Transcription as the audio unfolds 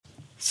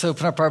Let's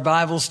open up our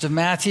Bibles to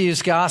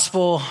Matthew's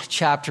Gospel,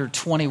 chapter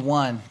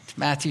 21.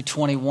 Matthew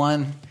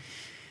 21.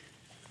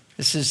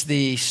 This is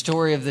the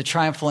story of the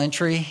triumphal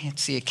entry.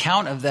 It's the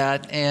account of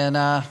that, and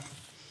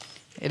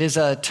it is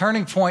a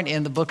turning point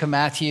in the book of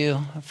Matthew.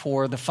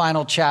 For the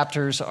final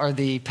chapters are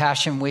the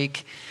Passion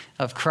Week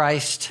of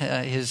Christ,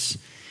 his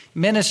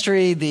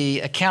ministry, the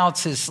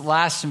accounts, his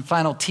last and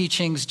final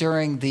teachings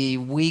during the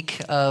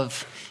week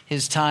of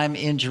his time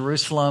in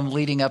Jerusalem,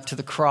 leading up to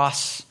the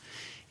cross,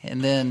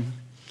 and then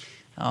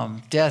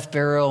death,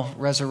 burial,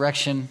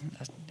 resurrection,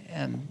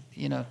 and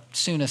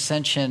soon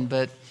ascension.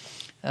 But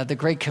the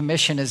Great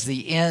Commission is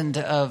the end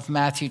of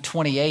Matthew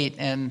 28,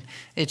 and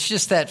it's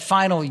just that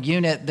final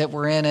unit that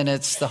we're in, and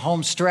it's the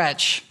home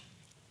stretch.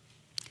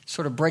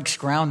 Sort of breaks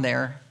ground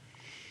there.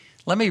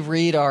 Let me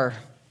read our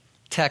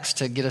text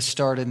to get us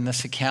started in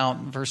this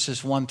account,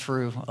 verses 1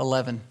 through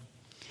 11.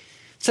 It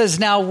says,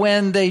 "Now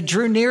when they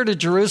drew near to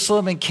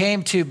Jerusalem and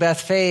came to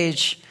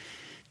Bethphage,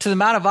 to the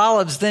Mount of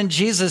Olives, then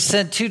Jesus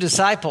sent 2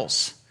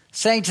 disciples,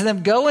 saying to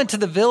them, 'Go into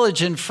the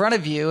village in front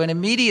of you, and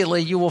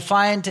immediately you will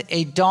find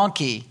a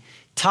donkey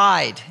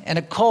tied and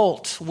a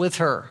colt with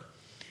her.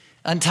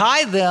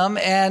 Untie them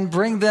and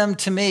bring them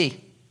to me.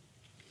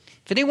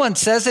 If anyone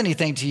says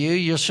anything to you,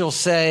 you shall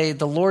say,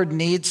 the Lord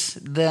needs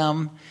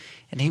them,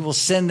 and he will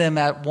send them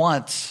at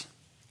once.'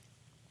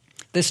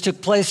 This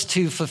took place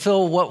to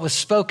fulfill what was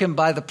spoken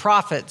by the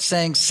prophet,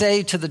 saying,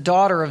 'Say to the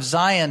daughter of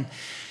Zion,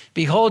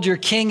 behold, your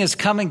king is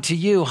coming to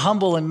you,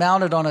 humble and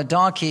mounted on a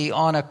donkey,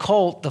 on a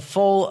colt, the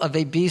foal of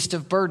a beast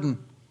of burden.'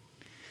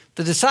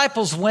 The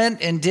disciples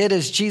went and did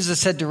as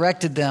Jesus had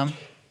directed them.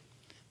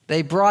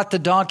 They brought the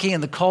donkey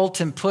and the colt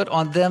and put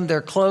on them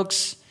their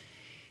cloaks,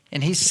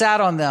 and he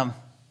sat on them.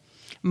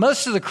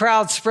 Most of the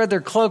crowd spread their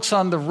cloaks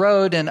on the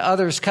road, and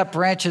others cut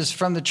branches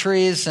from the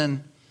trees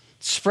and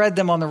spread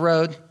them on the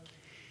road.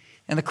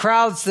 And the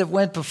crowds that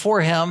went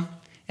before him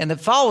and that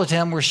followed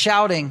him were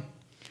shouting,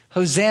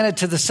 'Hosanna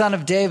to the Son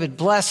of David.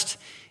 Blessed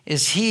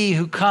is he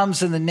who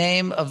comes in the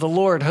name of the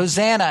Lord.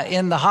 Hosanna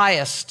in the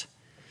highest.'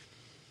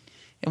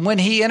 And when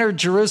he entered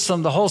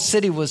Jerusalem, the whole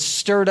city was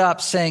stirred up,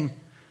 saying,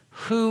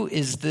 'Who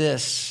is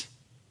this?'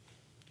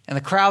 And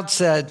the crowd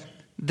said,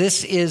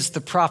 'This is the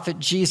prophet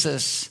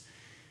Jesus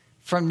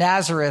from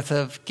Nazareth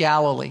of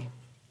Galilee.'"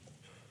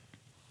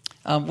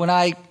 When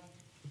I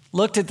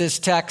looked at this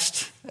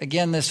text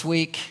again this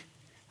week,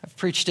 I've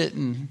preached it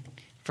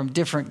from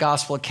different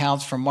gospel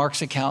accounts, from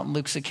Mark's account and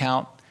Luke's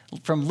account,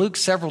 from Luke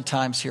several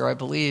times here, I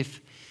believe.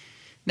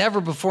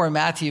 Never before in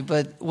Matthew,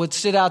 but what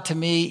stood out to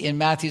me in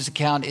Matthew's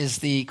account is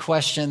the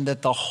question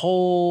that the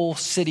whole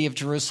city of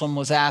Jerusalem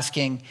was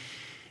asking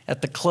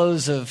at the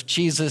close of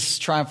Jesus'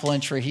 triumphal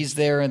entry. He's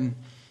there and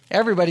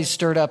everybody's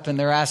stirred up and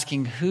they're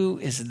asking, "Who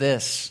is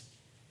this?"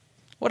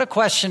 What a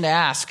question to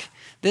ask.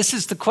 This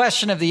is the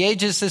question of the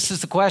ages. This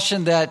is the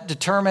question that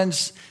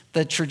determines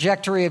the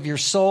trajectory of your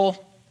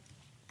soul.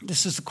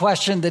 This is the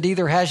question that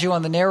either has you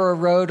on the narrow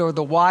road or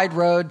the wide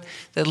road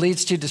that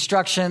leads to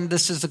destruction.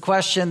 This is the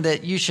question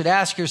that you should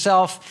ask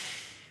yourself,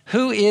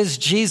 who is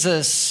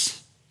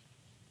Jesus?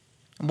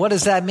 And what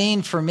does that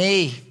mean for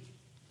me?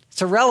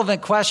 It's a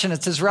relevant question.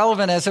 It's as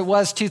relevant as it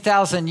was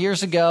 2,000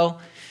 years ago.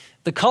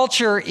 The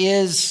culture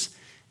is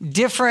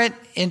different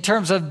in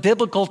terms of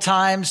biblical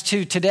times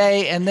to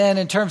today, and then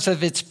in terms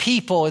of its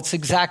people, it's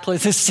exactly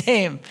the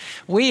same.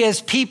 We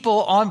as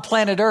people on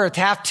planet Earth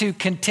have to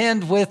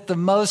contend with the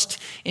most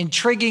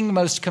intriguing,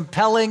 most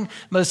compelling,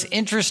 most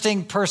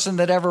interesting person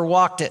that ever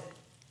walked it.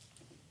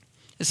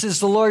 This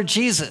is the Lord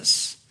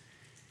Jesus.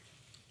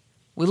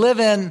 We live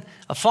in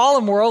a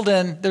fallen world,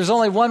 and there's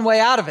only one way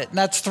out of it, and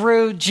that's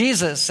through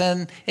Jesus.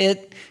 And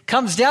it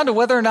comes down to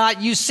whether or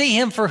not you see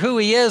him for who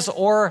he is,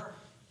 or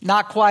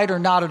not quite or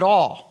not at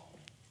all.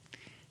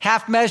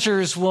 Half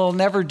measures will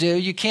never do.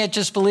 You can't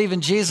just believe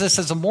in Jesus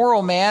as a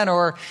moral man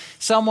or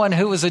someone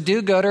who was a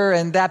do-gooder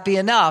and that be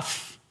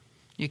enough.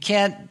 You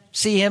can't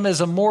see him as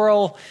a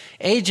moral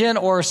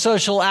agent or a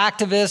social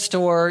activist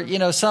or,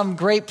 some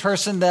great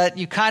person that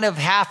you kind of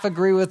half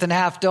agree with and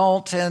half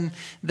don't, and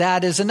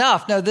that is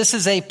enough. No, this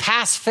is a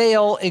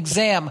pass-fail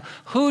exam.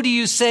 Who do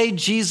you say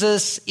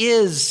Jesus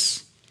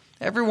is?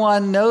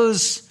 Everyone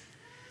knows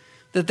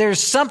that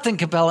there's something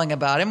compelling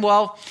about him.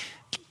 Well,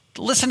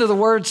 listen to the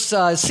words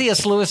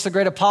C.S. Lewis, the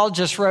great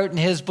apologist, wrote in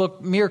his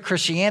book, Mere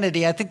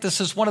Christianity. I think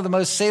this is one of the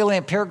most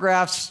salient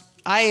paragraphs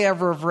I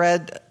ever have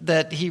read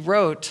that he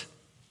wrote.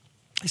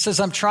 He says,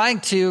 "I'm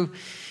trying to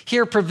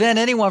here prevent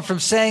anyone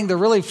from saying the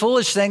really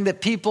foolish thing that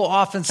people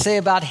often say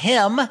about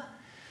him.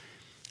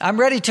 I'm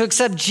ready to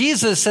accept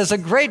Jesus as a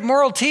great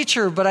moral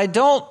teacher, but I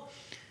don't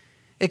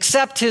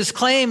accept his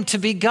claim to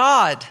be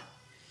God.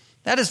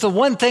 That is the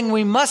one thing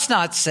we must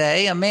not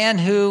say. A man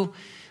who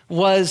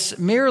was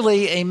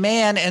merely a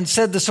man and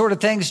said the sort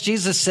of things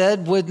Jesus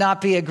said would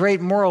not be a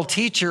great moral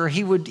teacher.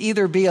 He would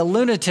either be a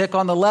lunatic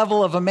on the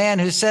level of a man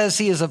who says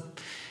he is a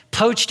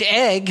poached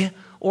egg,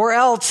 or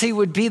else he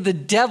would be the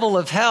devil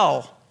of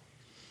hell.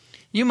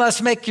 You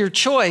must make your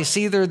choice.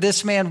 Either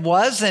this man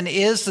was and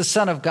is the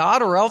Son of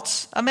God, or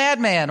else a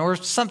madman or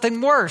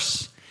something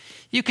worse.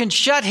 You can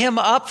shut him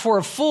up for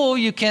a fool.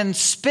 You can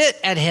spit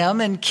at him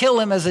and kill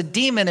him as a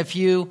demon if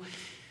you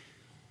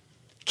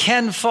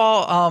can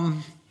fall,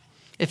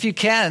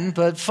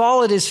 but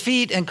fall at his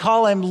feet and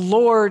call him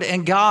Lord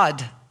and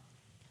God.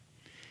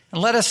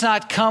 And let us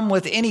not come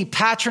with any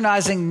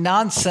patronizing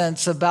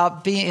nonsense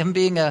about him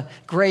being a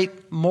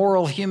great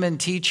moral human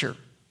teacher.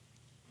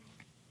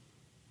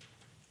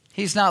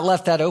 He's not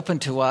left that open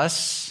to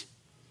us,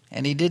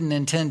 and he didn't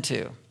intend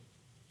to.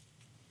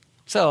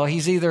 So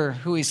he's either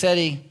who he said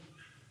he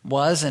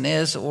was and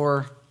is,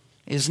 or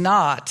is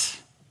not.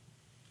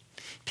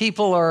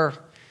 People are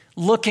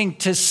looking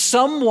to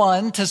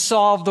someone to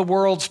solve the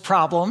world's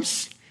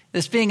problems.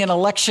 This being an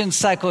election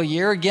cycle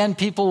year, again,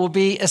 people will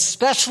be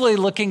especially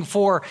looking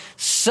for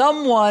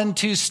someone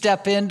to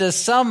step into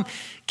some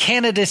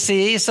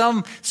candidacy,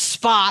 some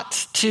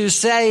spot to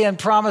say and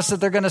promise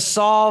that they're going to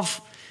solve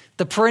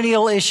the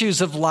perennial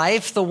issues of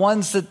life. The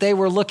ones that they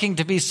were looking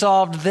to be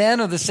solved then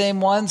are the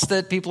same ones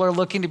that people are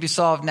looking to be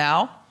solved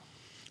now.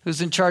 Who's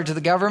in charge of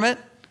the government?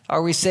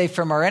 Are we safe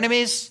from our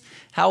enemies?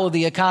 How will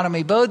the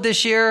economy bode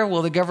this year?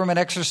 Will the government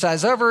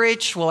exercise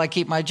overreach? Will I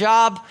keep my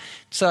job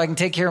so I can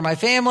take care of my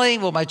family?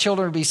 Will my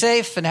children be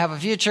safe and have a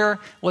future?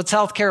 What's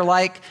healthcare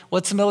like?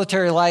 What's the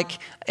military like?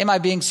 Am I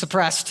being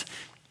suppressed?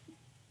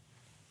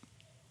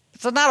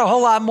 So not a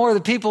whole lot more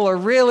that people are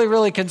really,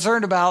 really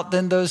concerned about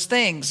than those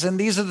things. And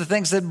these are the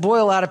things that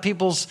boil out of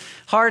people's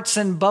hearts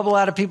and bubble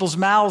out of people's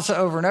mouths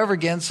over and over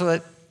again. So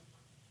it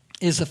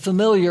is a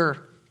familiar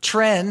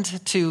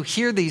trend to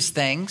hear these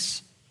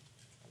things.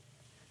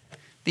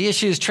 The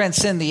issues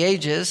transcend the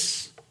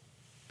ages.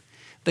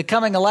 The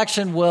coming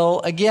election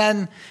will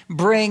again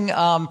bring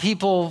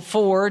people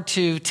forward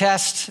to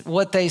test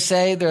what they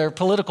say, their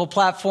political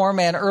platform,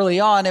 and early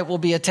on it will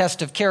be a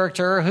test of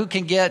character. Who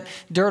can get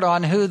dirt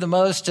on who the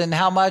most and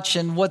how much,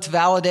 and what's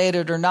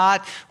validated or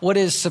not, what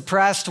is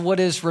suppressed, what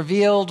is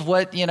revealed,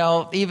 what,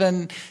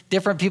 even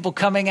different people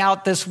coming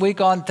out this week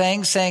on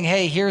things saying,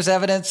 hey, here's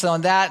evidence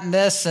on that and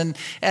this. And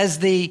as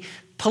the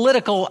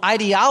political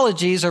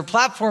ideologies or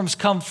platforms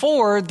come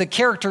forward, the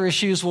character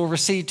issues will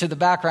recede to the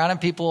background and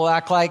people will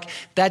act like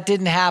that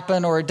didn't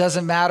happen, or it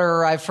doesn't matter,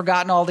 or I've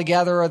forgotten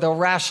altogether, or they'll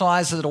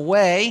rationalize it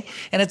away.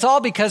 And it's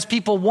all because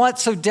people want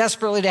so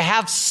desperately to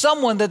have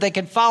someone that they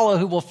can follow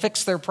who will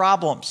fix their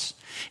problems,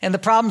 and the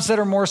problems that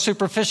are more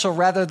superficial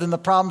rather than the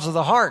problems of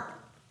the heart.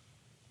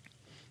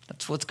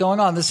 That's what's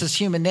going on. This is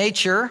human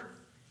nature.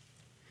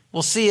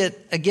 We'll see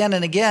it again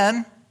and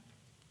again.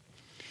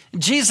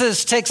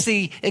 Jesus takes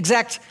the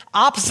exact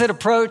opposite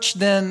approach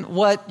than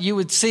what you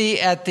would see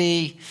at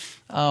the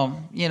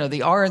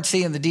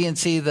RNC and the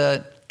DNC,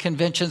 the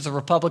conventions, the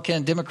Republican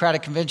and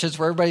Democratic conventions,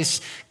 where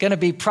everybody's going to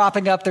be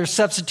propping up their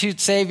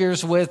substitute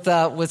saviors with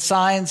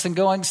signs and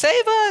going,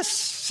 save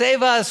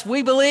us,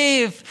 we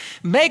believe,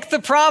 make the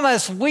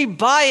promise, we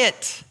buy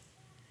it.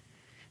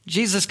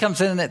 Jesus comes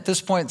in and at this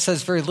point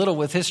says very little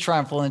with his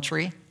triumphal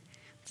entry.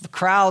 The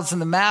crowds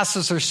and the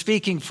masses are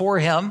speaking for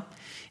him.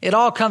 It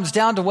all comes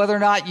down to whether or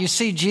not you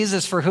see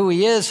Jesus for who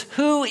he is.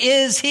 Who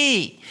is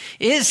he?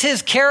 Is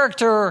his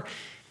character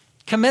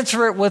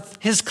commensurate with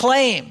his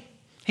claim?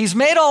 He's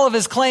made all of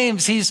his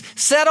claims. He's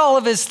said all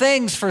of his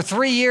things for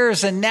 3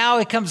 years, and now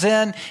he comes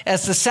in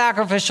as the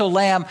sacrificial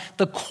lamb,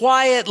 the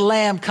quiet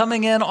lamb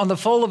coming in on the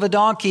foal of a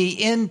donkey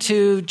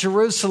into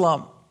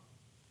Jerusalem.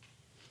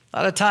 A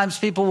lot of times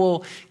people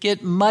will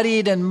get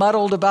muddied and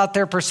muddled about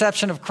their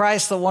perception of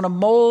Christ. They'll want to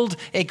mold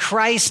a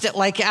Christ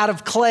like out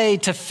of clay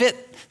to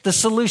fit the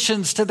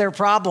solutions to their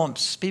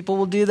problems. People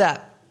will do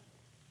that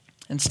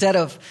instead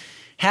of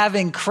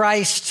having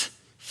Christ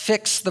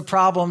fix the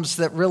problems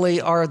that really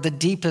are the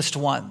deepest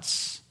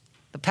ones.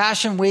 The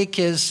Passion Week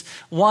is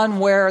one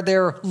where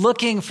they're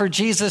looking for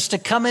Jesus to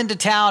come into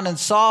town and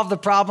solve the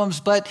problems,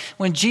 but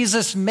when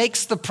Jesus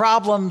makes the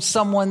problem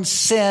someone's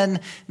sin,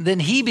 then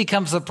he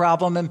becomes the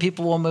problem and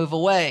people will move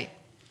away.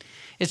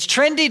 It's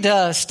trendy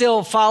to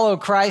still follow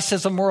Christ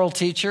as a moral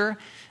teacher.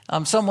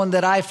 Someone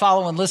that I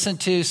follow and listen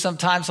to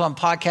sometimes on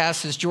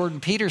podcasts is Jordan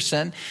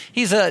Peterson.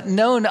 He's a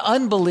known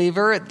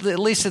unbeliever, at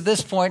least at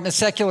this point, and a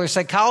secular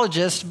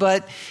psychologist,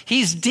 but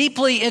he's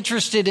deeply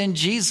interested in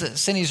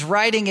Jesus. And he's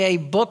writing a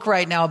book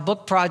right now, a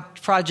book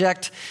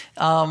project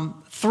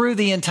through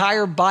the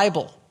entire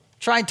Bible,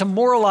 trying to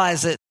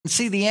moralize it and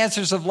see the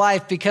answers of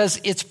life because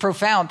it's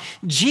profound.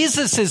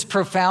 Jesus is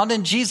profound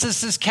and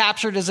Jesus has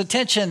captured his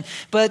attention.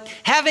 But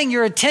having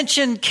your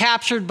attention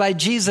captured by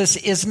Jesus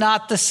is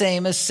not the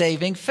same as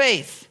saving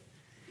faith.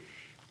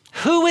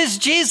 Who is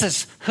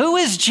Jesus? Who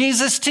is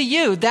Jesus to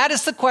you? That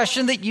is the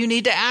question that you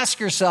need to ask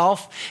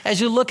yourself as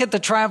you look at the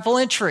triumphal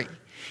entry.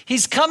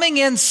 He's coming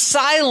in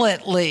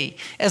silently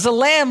as a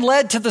lamb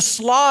led to the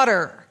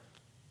slaughter,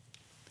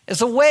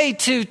 as a way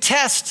to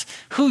test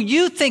who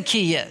you think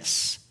he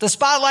is. The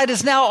spotlight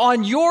is now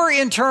on your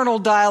internal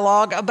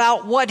dialogue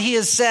about what he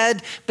has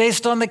said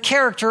based on the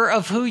character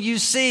of who you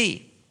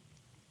see.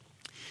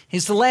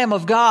 He's the Lamb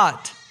of God.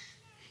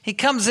 He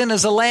comes in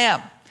as a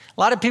lamb. A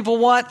lot of people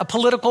want a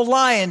political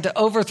lion to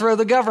overthrow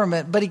the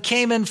government, but he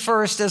came in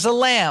first as a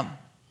lamb.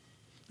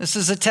 This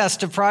is a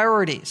test of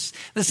priorities.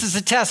 This is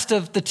a test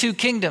of the two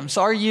kingdoms.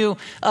 Are you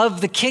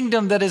of the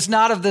kingdom that is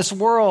not of this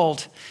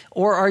world,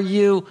 or are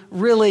you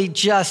really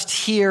just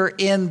here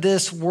in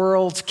this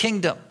world's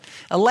kingdom?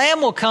 A lamb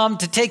will come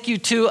to take you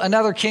to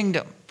another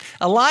kingdom.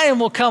 A lion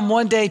will come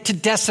one day to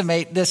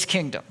decimate this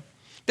kingdom.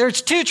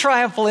 There's two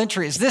triumphal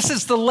entries. This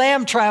is the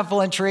lamb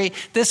triumphal entry.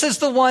 This is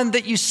the one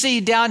that you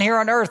see down here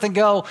on earth and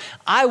go,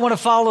 I want to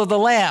follow the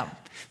lamb.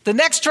 The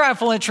next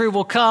triumphal entry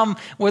will come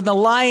when the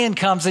lion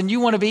comes, and you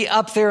want to be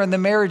up there in the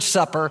marriage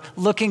supper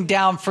looking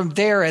down from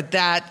there at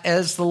that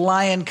as the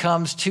lion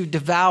comes to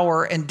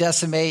devour and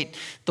decimate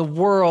the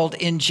world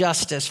in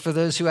justice for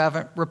those who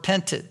haven't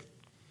repented.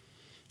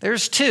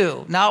 There's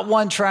two, not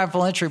one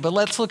triumphal entry, but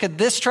let's look at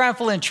this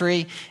triumphal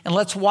entry and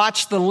let's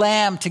watch the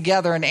lamb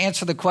together and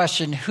answer the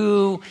question,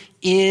 who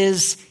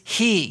is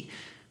he?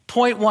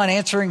 Point one,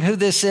 answering who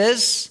this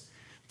is,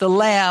 the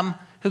lamb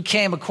who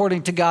came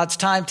according to God's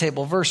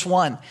timetable. Verse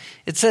 1,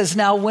 it says,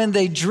 now when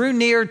they drew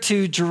near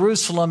to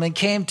Jerusalem and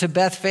came to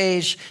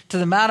Bethphage, to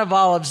the Mount of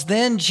Olives,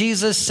 then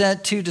Jesus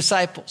sent two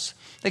disciples.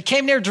 They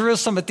came near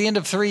Jerusalem at the end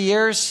of 3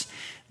 years.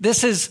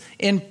 This is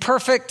in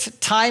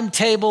perfect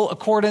timetable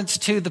accordance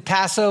to the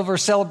Passover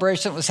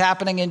celebration that was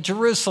happening in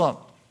Jerusalem.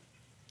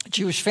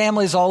 Jewish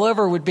families all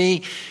over would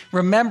be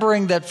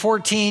remembering that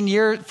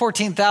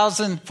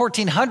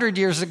 1400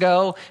 years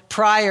ago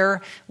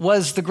prior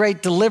was the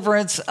great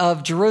deliverance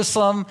of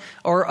Jerusalem,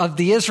 or of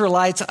the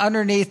Israelites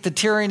underneath the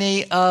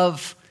tyranny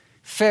of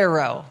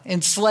Pharaoh,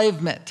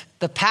 enslavement.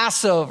 The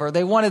Passover.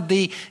 They wanted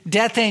the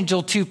death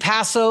angel to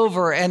pass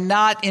over and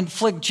not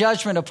inflict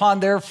judgment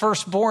upon their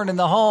firstborn in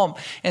the home.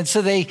 And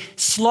so they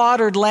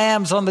slaughtered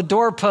lambs on the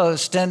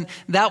doorpost. And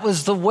that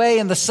was the way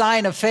and the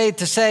sign of faith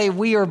to say,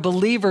 we are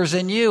believers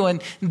in you.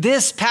 And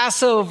this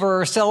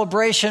Passover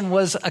celebration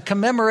was a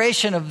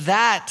commemoration of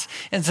that.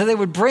 And so they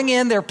would bring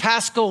in their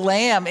paschal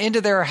lamb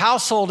into their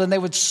household and they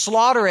would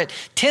slaughter it.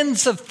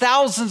 Tens of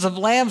thousands of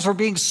lambs were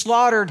being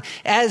slaughtered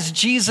as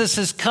Jesus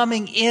is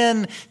coming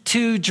in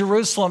to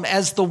Jerusalem.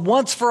 As the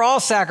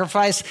once-for-all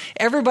sacrifice,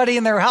 everybody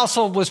in their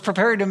household was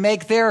prepared to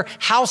make their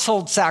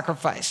household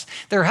sacrifice.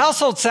 Their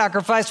household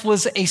sacrifice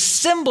was a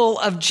symbol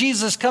of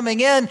Jesus coming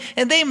in,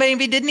 and they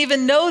maybe didn't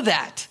even know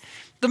that.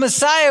 The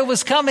Messiah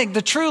was coming,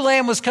 the true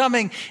Lamb was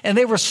coming, and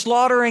they were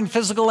slaughtering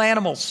physical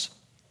animals.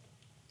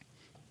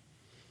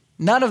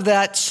 None of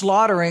that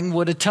slaughtering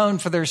would atone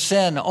for their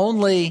sin.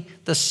 Only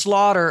the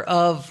slaughter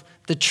of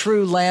the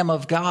true Lamb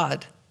of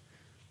God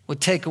would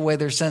take away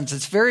their sins.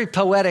 It's very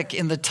poetic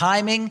in the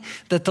timing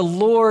that the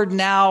Lord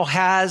now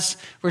has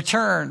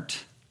returned.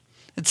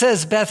 It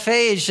says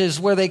Bethphage is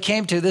where they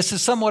came to. This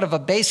is somewhat of a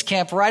base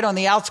camp right on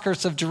the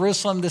outskirts of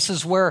Jerusalem. This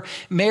is where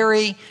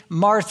Mary,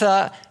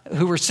 Martha,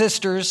 who were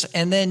sisters,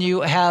 and then you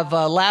have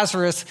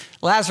Lazarus,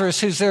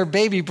 who's their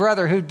baby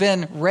brother who'd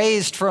been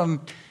raised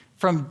from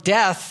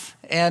death,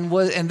 and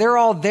they're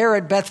all there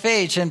at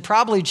Bethphage, and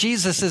probably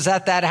Jesus is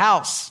at that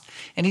house.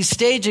 And he's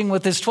staging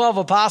with his 12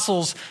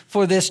 apostles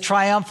for this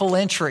triumphal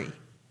entry.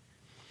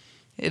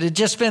 It had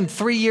just been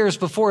 3 years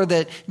before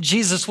that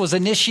Jesus was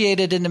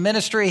initiated into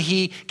ministry.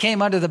 He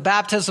came under the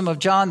baptism of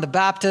John the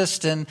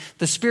Baptist, and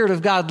the Spirit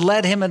of God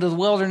led him into the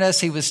wilderness.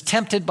 He was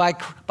tempted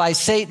by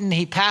Satan.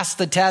 He passed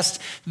the test,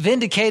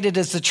 vindicated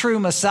as the true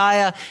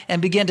Messiah,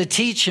 and began to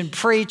teach and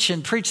preach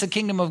the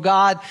kingdom of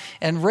God,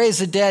 and raise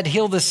the dead,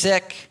 heal the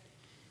sick,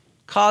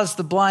 caused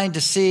the blind to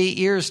see,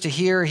 ears to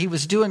hear. He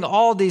was doing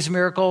all these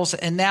miracles,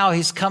 and now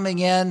he's coming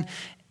in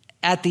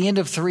at the end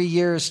of 3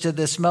 years to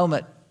this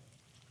moment.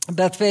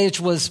 Bethphage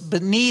was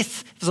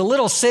beneath, it was a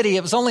little city.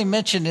 It was only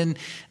mentioned in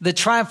the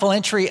triumphal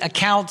entry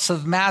accounts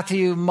of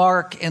Matthew,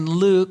 Mark, and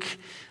Luke.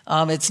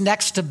 It's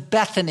next to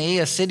Bethany,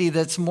 a city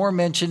that's more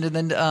mentioned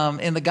in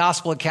the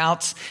gospel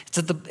accounts.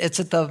 It's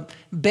at the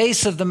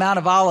base of the Mount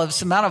of Olives.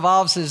 The Mount of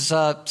Olives is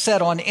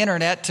said on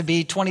internet to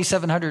be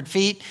 2,700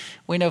 feet.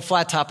 We know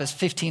Flat Top is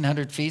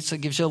 1,500 feet, so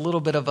it gives you a little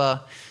bit of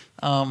a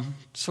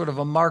sort of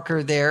a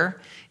marker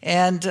there.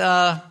 And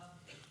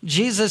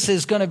Jesus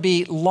is going to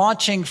be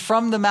launching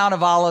from the Mount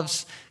of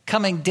Olives,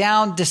 coming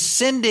down,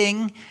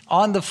 descending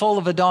on the foal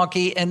of a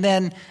donkey, and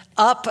then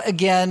up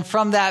again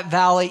from that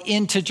valley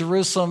into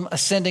Jerusalem,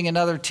 ascending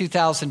another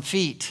 2,000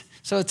 feet.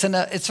 So it's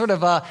sort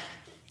of a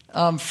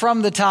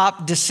from the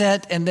top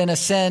descent and then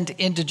ascend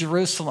into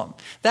Jerusalem.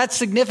 That's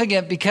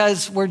significant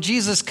because where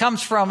Jesus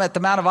comes from at the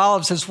Mount of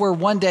Olives is where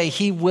one day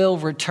he will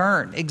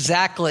return.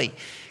 Exactly.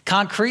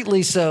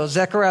 Concretely so.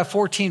 Zechariah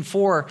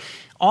 14:4.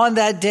 On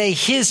that day,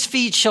 his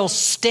feet shall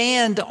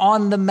stand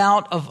on the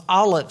Mount of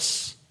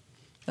Olives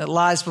that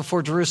lies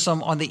before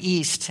Jerusalem on the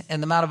east,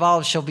 and the Mount of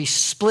Olives shall be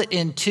split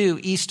in two,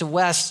 east to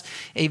west,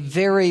 a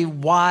very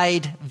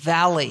wide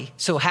valley.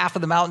 So half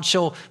of the mountain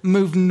shall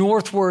move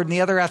northward and the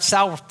other half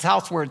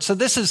southward. So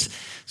this is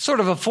sort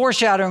of a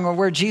foreshadowing of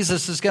where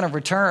Jesus is going to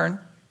return.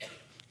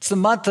 It's the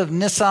month of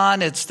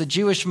Nisan. It's the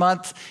Jewish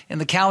month in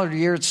the calendar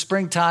year. It's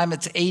springtime.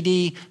 It's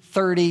AD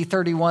 30,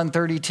 31,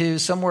 32,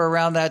 somewhere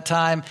around that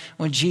time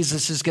when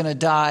Jesus is going to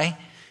die.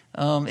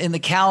 in the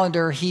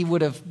calendar, he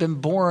would have been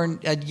born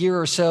a year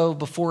or so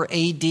before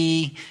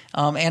A.D.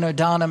 Anno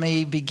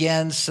Domini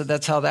begins, so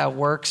that's how that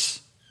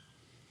works.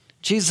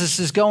 Jesus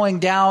is going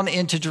down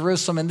into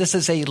Jerusalem, and this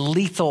is a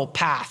lethal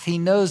path. He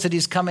knows that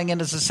he's coming in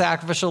as a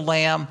sacrificial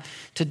lamb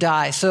to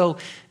die. So,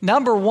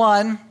 number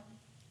one,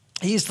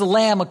 he's the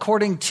lamb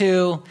according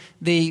to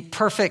the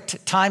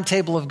perfect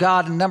timetable of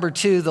God. And number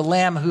two, the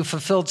lamb who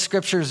fulfilled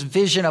Scripture's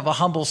vision of a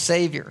humble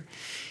Savior.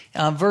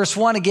 Verse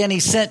 1, again,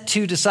 he sent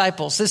 2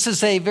 disciples. This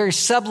is a very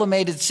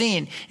sublimated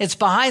scene. It's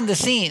behind the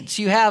scenes.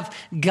 You have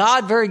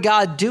God, very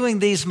God, doing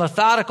these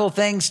methodical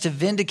things to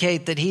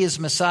vindicate that he is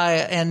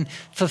Messiah and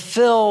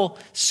fulfill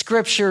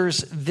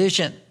Scripture's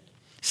vision. He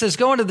says,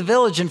 go into the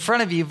village in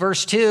front of you,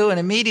 verse 2, and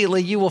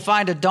immediately you will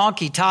find a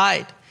donkey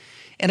tied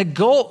and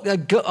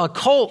a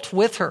colt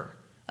with her.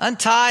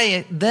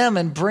 Untie them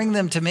and bring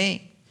them to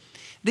me.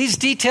 These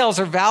details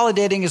are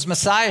validating his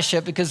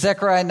messiahship because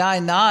Zechariah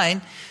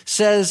 9:9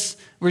 says,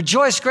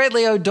 rejoice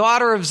greatly, O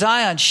daughter of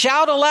Zion.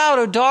 Shout aloud,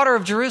 O daughter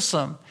of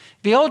Jerusalem.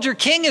 Behold, your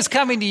king is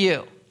coming to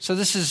you. So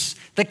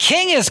the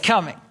king is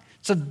coming.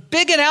 It's a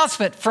big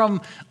announcement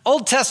from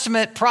Old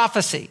Testament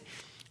prophecy.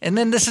 And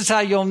then this is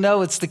how you'll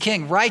know it's the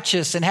king.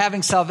 Righteous and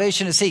having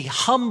salvation is he.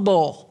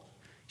 Humble.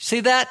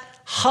 See that?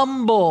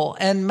 Humble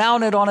and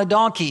mounted on a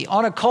donkey,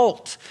 on a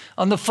colt,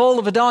 on the foal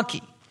of a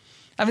donkey.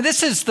 I mean,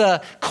 this is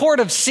the court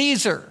of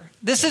Caesar.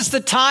 This is the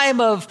time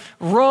of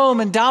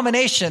Rome and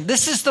domination.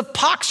 This is the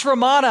Pax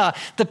Romana,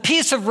 the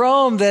peace of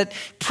Rome that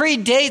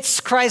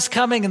predates Christ's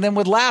coming and then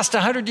would last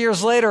 100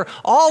 years later.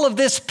 All of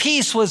this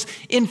peace was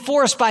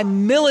enforced by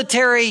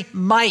military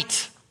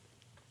might.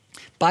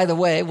 By the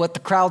way, what the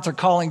crowds are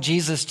calling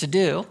Jesus to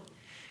do,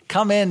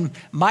 come in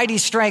mighty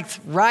strength,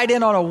 ride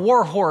in on a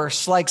war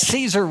horse like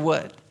Caesar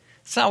would.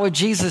 It's not what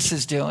Jesus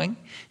is doing.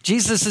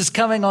 Jesus is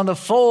coming on the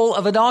foal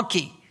of a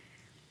donkey.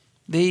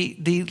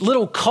 The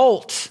little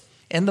colt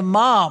and the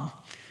mom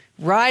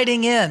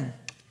riding in.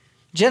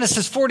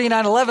 Genesis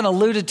 49:11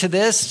 alluded to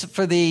this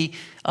for the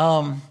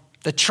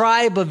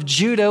tribe of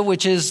Judah,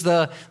 which is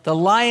the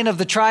line of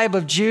the tribe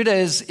of Judah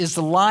is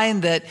the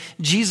line that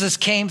Jesus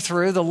came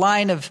through, the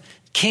line of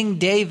King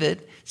David.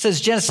 It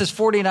says Genesis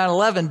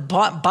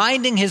 49:11,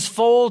 binding his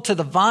foal to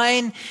the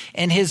vine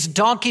and his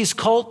donkey's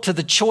colt to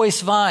the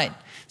choice vine.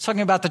 It's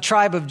talking about the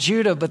tribe of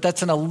Judah, but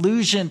that's an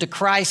allusion to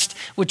Christ,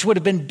 which would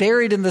have been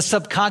buried in the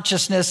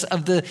subconsciousness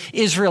of the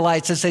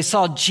Israelites as they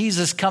saw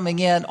Jesus coming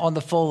in on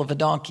the foal of a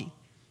donkey.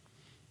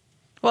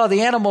 Well,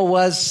 the animal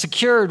was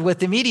secured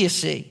with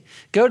immediacy.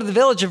 Go to the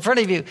village in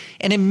front of you,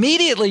 and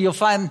immediately you'll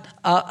find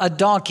a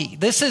donkey.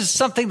 This is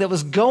something that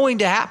was going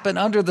to happen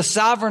under the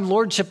sovereign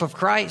lordship of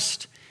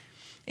Christ.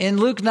 In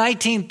Luke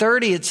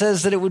 19:30, it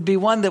says that it would be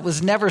one that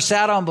was never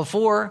sat on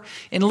before.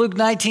 In Luke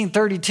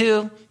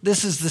 19:32,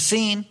 this is the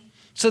scene.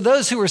 So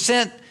those who were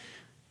sent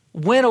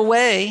went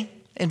away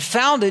and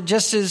found it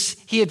just as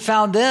he had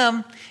found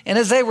them. And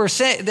as they were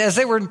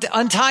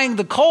untying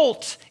the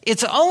colt,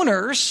 its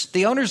owners,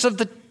 the owners of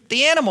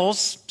the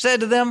animals,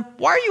 said to them,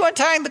 why are you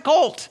untying the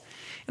colt?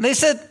 And they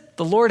said,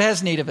 the Lord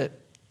has need of it.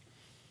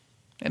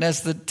 And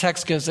as the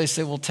text goes, they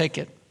say, well, take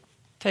it.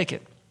 Take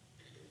it.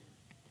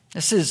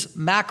 This is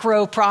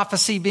macro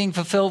prophecy being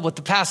fulfilled with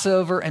the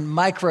Passover and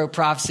micro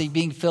prophecy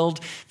being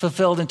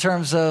fulfilled in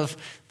terms of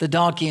the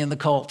donkey and the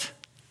colt.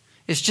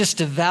 It's just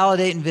to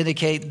validate and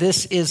vindicate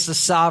this is the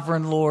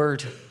sovereign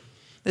Lord.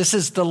 This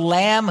is the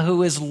Lamb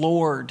who is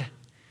Lord.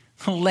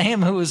 The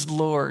Lamb who is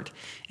Lord.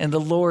 And the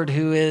Lord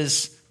who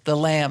is the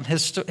Lamb.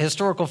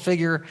 Historical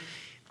figure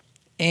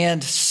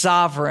and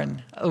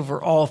sovereign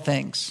over all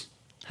things.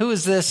 Who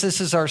is this? This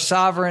is our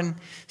sovereign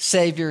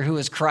Savior who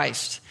is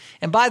Christ.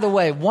 And by the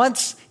way,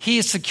 once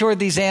he secured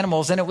these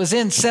animals, and it was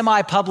in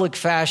semi-public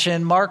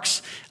fashion, Mark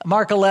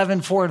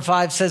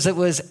 11:4-5 says it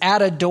was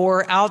at a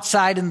door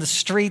outside in the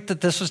street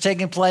that this was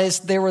taking place.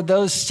 There were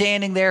those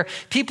standing there.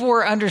 People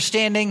were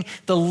understanding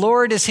the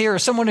Lord is here. Or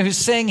someone who's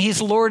saying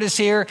he's Lord is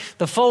here.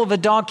 The foal of a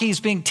donkey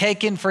is being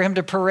taken for him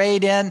to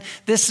parade in.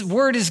 This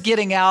word is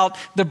getting out.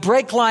 The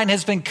brake line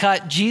has been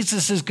cut.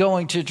 Jesus is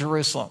going to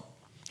Jerusalem.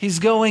 He's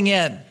going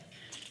in.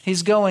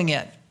 He's going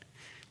in.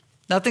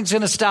 Nothing's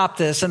going to stop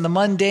this. And the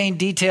mundane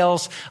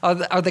details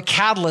are the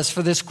catalyst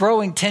for this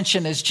growing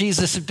tension as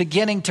Jesus is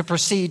beginning to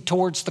proceed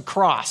towards the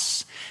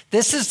cross.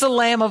 This is the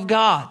Lamb of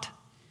God.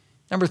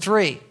 Number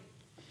 3,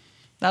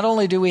 not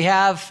only do we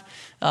have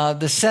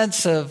the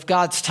sense of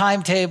God's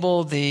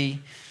timetable, the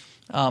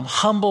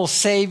humble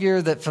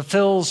Savior that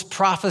fulfills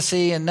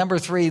prophecy. And number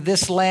 3,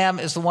 this Lamb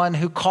is the one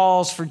who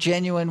calls for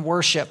genuine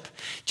worship.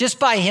 Just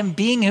by him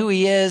being who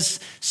he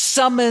is,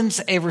 summons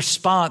a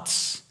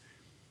response.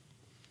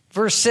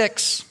 Verse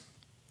 6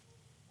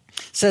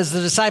 says the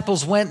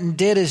disciples went and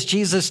did as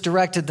Jesus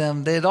directed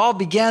them. It all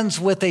begins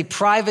with a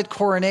private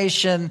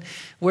coronation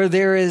where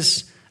there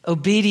is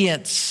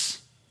obedience.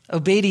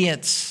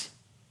 Obedience.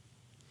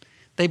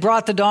 They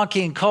brought the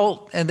donkey and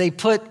colt and they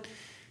put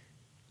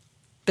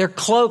their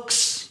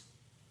cloaks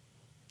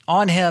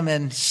on him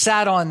and he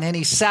sat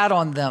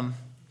on them.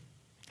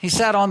 He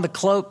sat on the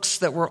cloaks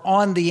that were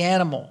on the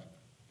animal.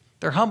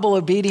 Their humble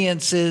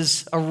obedience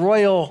is a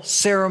royal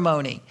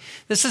ceremony.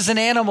 This is an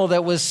animal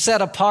that was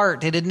set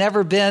apart. It had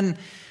never been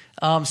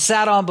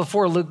sat on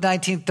before, Luke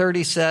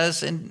 19:30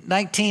 says. In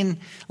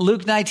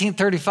Luke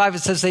 19:35, it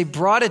says they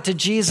brought it to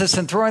Jesus,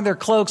 and throwing their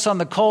cloaks on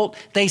the colt,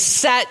 they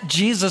sat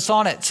Jesus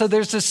on it. So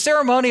there's this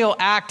ceremonial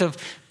act of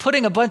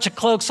putting a bunch of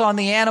cloaks on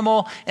the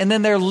animal, and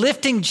then they're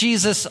lifting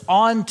Jesus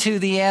onto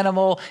the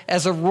animal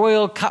as a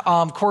royal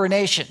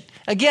coronation.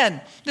 Again,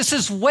 this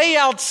is way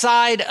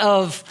outside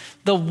of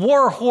the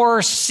war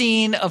horse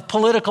scene of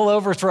political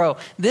overthrow.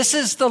 This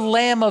is the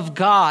Lamb of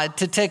God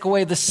to take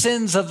away the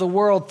sins of the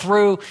world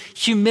through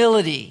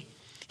humility.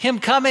 Him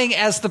coming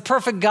as the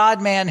perfect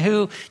God-man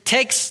who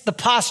takes the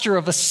posture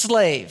of a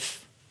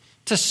slave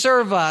to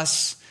serve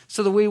us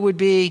so that we would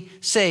be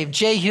saved.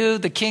 Jehu,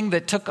 the king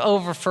that took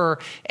over for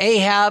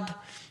Ahab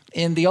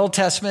in the Old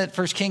Testament,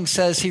 1 Kings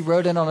says he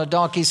rode in on a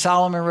donkey.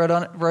 Solomon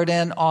rode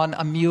in on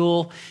a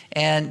mule,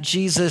 and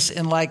Jesus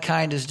in like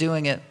kind is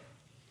doing it.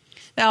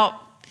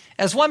 Now,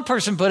 as one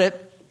person put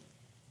it,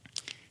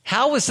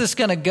 how is this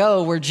going to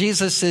go where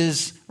Jesus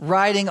is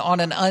riding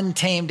on an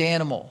untamed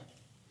animal?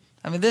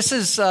 I mean, this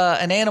is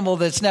an animal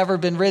that's never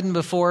been ridden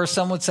before.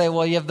 Some would say,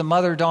 well, you have the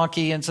mother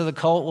donkey, and so the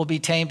colt will be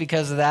tamed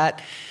because of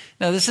that.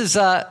 No, this is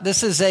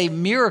a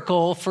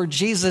miracle for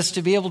Jesus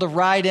to be able to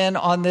ride in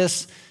on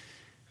this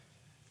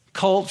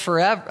colt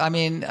forever. I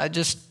mean,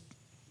 just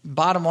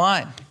bottom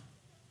line.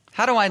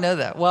 How do I know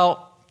that?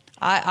 Well,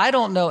 I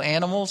don't know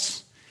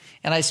animals,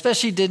 and I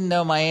especially didn't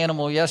know my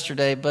animal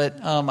yesterday,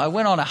 but I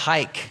went on a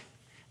hike.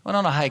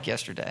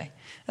 Yesterday.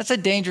 That's a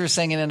dangerous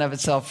thing in and of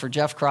itself for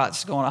Jeff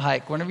Krotz to go on a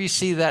hike. Whenever you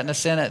see that in a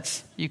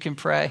sentence, you can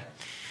pray.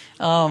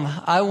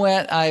 I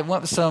went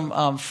with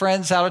some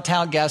friends, out of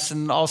town guests,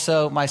 and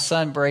also my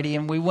son Brady,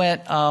 and we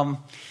went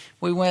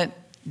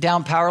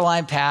down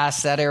Powerline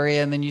Pass, that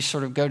area, and then you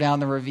sort of go down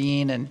the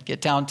ravine and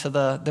get down to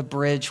the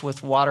bridge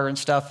with water and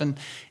stuff. And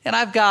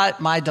I've got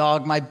my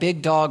dog, my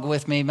big dog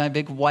with me, my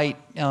big white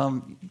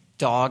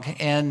dog,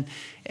 and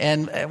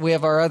we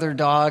have our other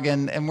dog,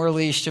 and we're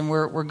leashed, and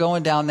we're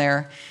going down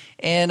there.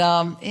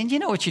 And you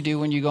know what you do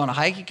when you go on a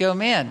hike? You go,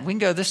 man, we can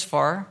go this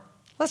far.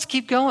 Let's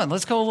keep going.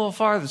 Let's go a little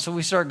farther. So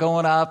we start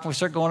going up. We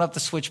start going up the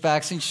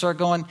switchbacks, and you start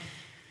going,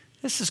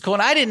 this is cool.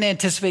 And I didn't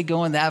anticipate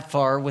going that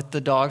far with the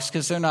dogs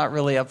because they're not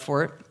really up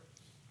for it.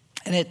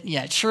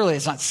 And surely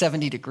it's not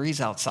 70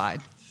 degrees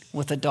outside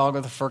with a dog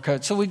with a fur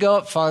coat. So we go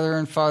up farther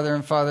and farther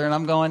and farther. And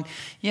I'm going,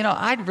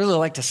 I'd really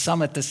like to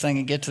summit this thing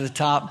and get to the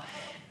top.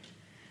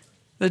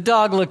 The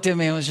dog looked at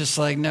me and was just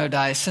like, no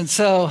dice. And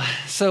so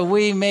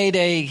we made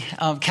a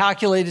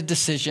calculated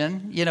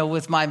decision,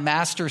 with my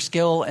master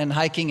skill and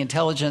hiking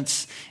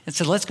intelligence, and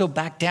said, let's go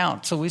back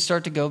down. So we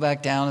start to go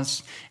back down,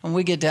 and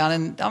we get down.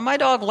 And my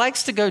dog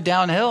likes to go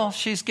downhill.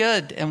 She's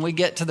good. And we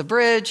get to the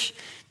bridge,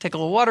 take a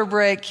little water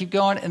break, keep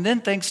going, and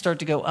then things start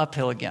to go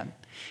uphill again.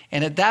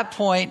 And at that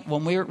point,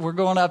 when we're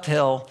going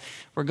uphill,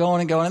 we're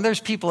going and going, and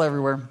there's people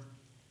everywhere.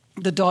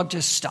 The dog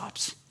just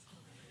stops.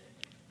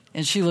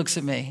 And she looks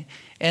at me.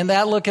 And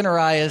that look in her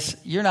eye is,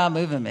 you're not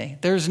moving me.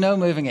 There's no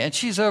moving it. And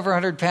she's over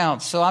 100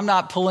 pounds. So I'm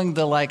not pulling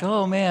the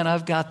oh, man,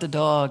 I've got the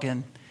dog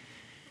and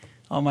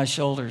on my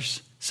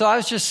shoulders. So I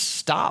was just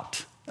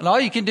stopped. And all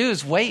you can do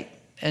is wait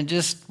and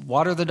just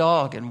water the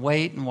dog and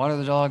wait and water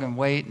the dog and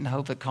wait and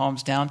hope it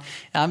calms down.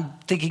 And I'm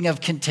thinking of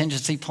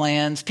contingency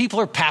plans. People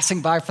are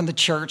passing by from the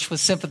church with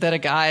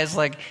sympathetic eyes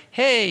like,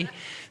 hey,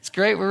 it's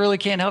great. We really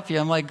can't help you.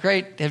 I'm like,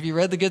 great. Have you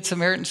read the Good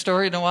Samaritan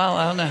story in a while?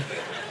 I don't know.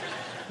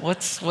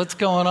 What's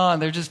going on?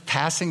 They're just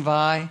passing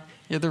by.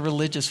 You're the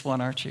religious one,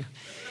 aren't you?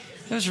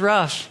 It was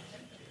rough.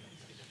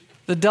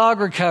 The dog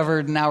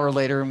recovered an hour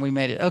later, and we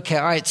made it. Okay,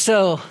 all right,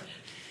 so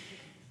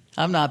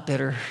I'm not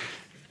bitter.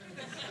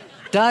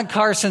 Don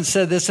Carson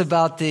said this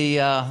about the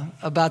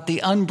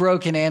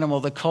unbroken animal,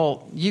 the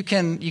colt. You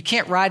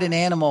can't ride an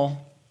animal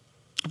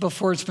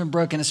before it's been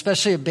broken,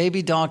 especially a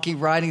baby donkey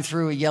riding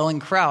through a yelling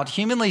crowd.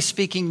 Humanly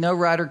speaking, no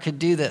rider could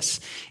do this.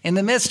 In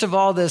the midst of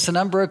all this, an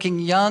unbroken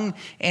young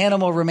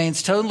animal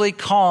remains totally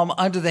calm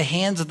under the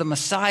hands of the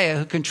Messiah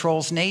who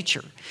controls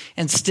nature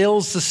and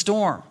stills the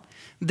storm.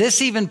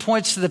 This even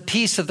points to the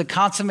peace of the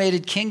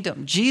consummated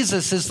kingdom.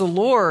 Jesus is the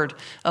Lord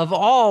of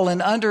all,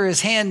 and under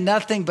his hand,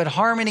 nothing but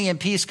harmony and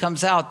peace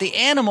comes out. The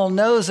animal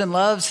knows and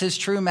loves his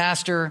true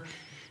master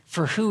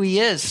for who he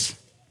is.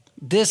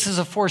 This is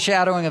a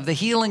foreshadowing of the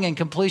healing and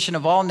completion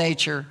of all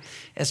nature,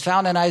 as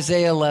found in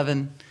Isaiah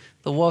 11,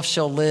 the wolf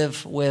shall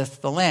live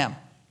with the lamb.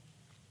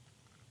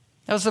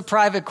 That was the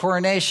private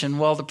coronation.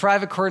 Well, the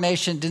private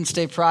coronation didn't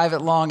stay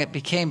private long. It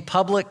became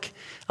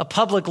a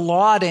public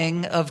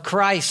lauding of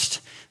Christ.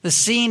 The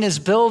scene is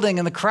building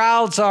and the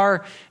crowds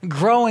are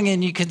growing,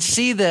 and you can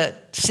see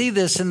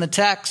this in the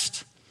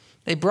text.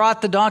 They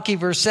brought the donkey,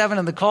 verse 7,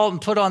 and the colt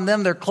and put on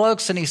them their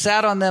cloaks, and he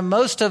sat on them.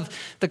 Most of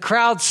the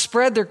crowd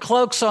spread their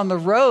cloaks on the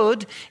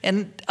road,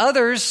 and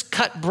others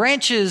cut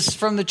branches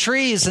from the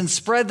trees and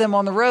spread them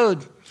on the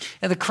road.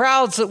 And the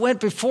crowds that went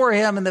before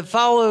him and that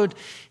followed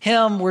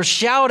him were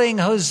shouting,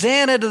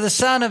 Hosanna to the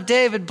Son of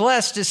David.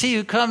 Blessed is he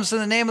who comes in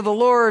the name of the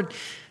Lord.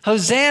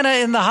 Hosanna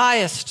in the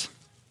highest.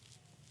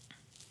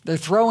 They're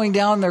throwing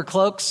down their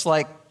cloaks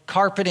like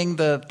carpeting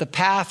the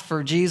path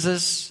for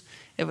Jesus.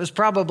 It was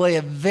probably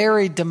a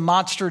very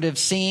demonstrative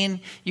scene.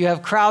 You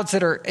have crowds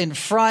that are in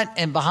front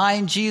and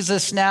behind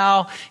Jesus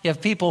now. You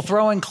have people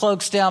throwing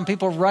cloaks down,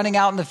 people running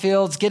out in the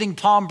fields, getting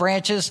palm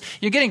branches.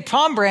 You're getting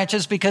palm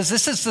branches because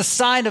this is the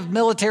sign of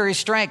military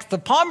strength. The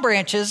palm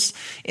branches,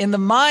 in the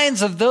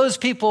minds of those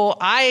people,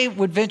 I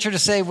would venture to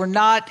say, were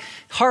not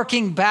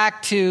harking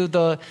back to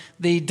the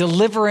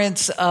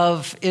deliverance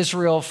of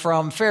Israel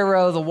from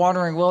Pharaoh, the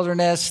wandering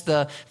wilderness,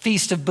 the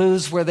Feast of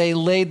Booths, where they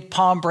laid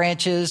palm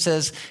branches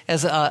as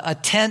a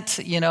tent,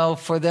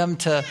 for them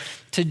to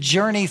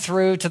journey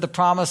through to the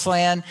promised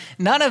land.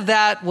 None of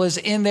that was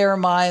in their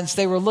minds.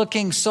 They were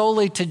looking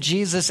solely to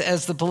Jesus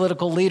as the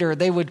political leader.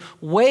 They would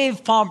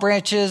wave palm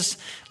branches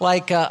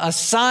like a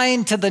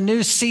sign to the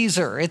new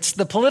Caesar. It's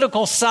the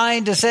political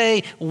sign to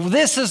say,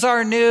 this is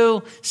our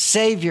new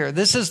Savior.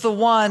 This is the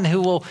one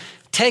who will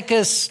take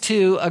us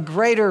to a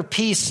greater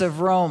peace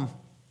of Rome.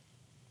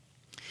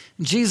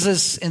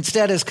 Jesus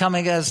instead is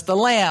coming as the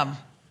Lamb.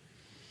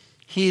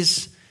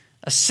 He's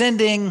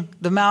ascending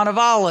the Mount of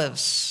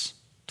Olives,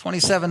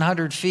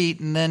 2,700 feet,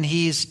 and then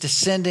he's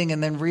descending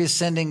and then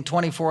reascending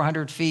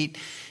 2,400 feet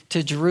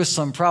to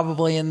Jerusalem,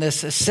 probably in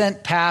this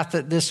ascent path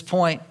at this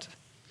point.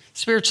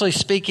 Spiritually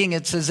speaking,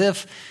 it's as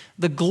if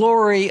the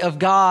glory of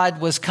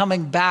God was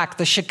coming back.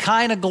 The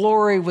Shekinah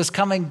glory was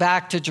coming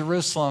back to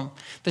Jerusalem.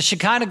 The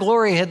Shekinah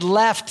glory had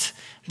left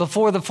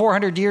before the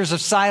 400 years of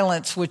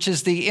silence, which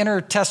is the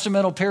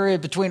intertestamental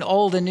period between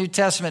Old and New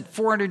Testament,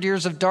 400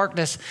 years of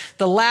darkness.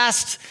 The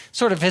last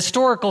sort of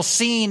historical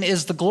scene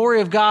is the glory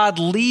of God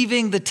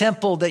leaving the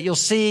temple that you'll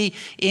see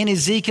in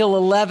Ezekiel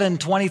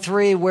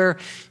 11:23, where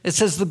it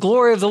says, the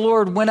glory of the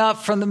Lord went up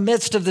from the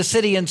midst of the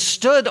city and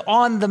stood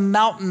on the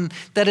mountain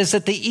that is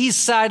at the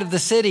east side of the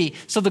city.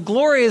 So the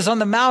glory is on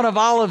the Mount of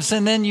Olives,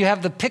 and then you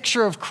have the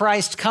picture of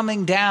Christ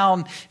coming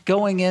down,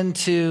 going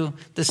into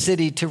the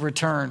city to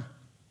return.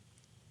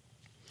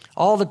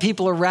 All the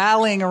people are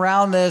rallying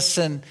around this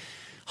and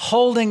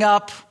holding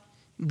up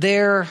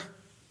their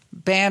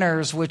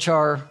banners, which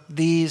are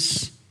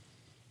these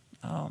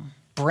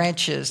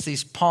branches,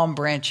 these palm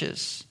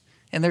branches.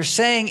 And they're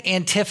saying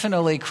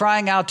antiphonally,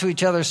 crying out to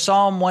each other,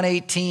 Psalm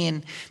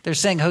 118. They're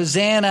saying,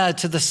 Hosanna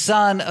to the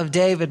Son of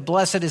David.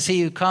 Blessed is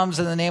he who comes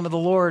in the name of the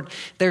Lord.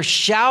 They're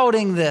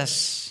shouting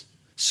this,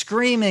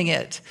 screaming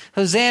it.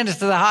 Hosanna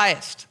to the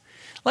highest.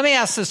 Let me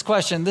ask this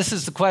question. This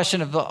is the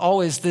question of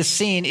always this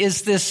scene.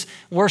 Is this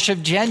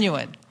worship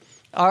genuine?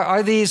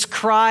 Are these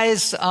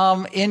cries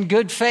in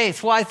good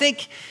faith? Well, I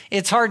think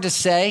it's hard to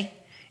say.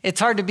 It's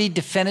hard to be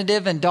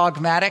definitive and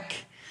dogmatic.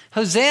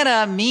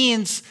 Hosanna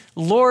means,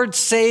 Lord,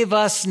 save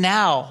us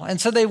now.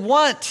 And so they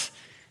want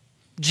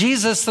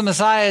Jesus, the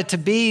Messiah, to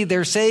be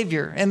their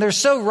Savior. And they're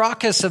so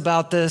raucous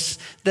about this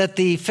that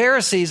the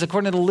Pharisees,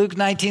 according to Luke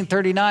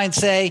 19:39,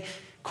 say,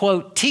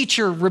 quote,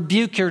 teacher,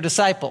 rebuke your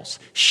disciples.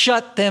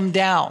 Shut them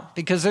down,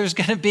 because there's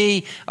going to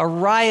be a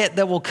riot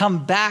that will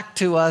come back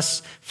to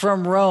us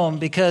from Rome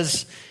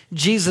because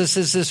Jesus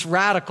is this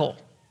radical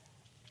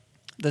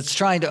that's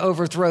trying to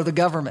overthrow the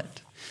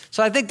government.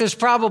 So I think there's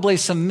probably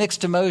some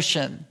mixed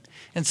emotion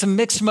and some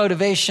mixed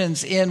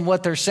motivations in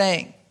what they're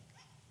saying.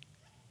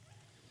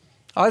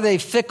 Are they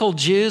fickle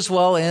Jews?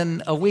 Well,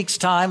 in a week's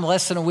time,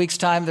 less than a week's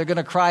time, they're going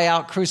to cry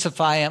out,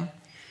 crucify him.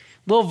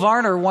 Will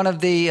Varner, one of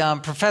the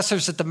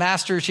professors at the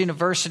Masters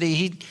University,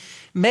 he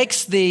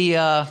makes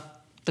the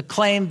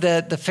claim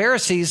that the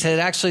Pharisees had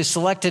actually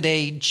selected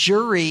a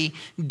jury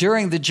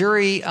during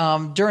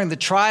the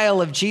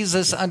trial of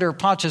Jesus under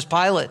Pontius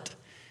Pilate,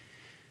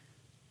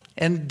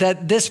 and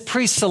that this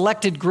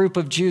pre-selected group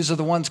of Jews are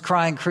the ones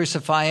crying,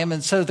 crucify him.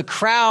 And so the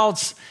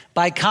crowds,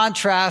 by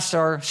contrast,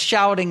 are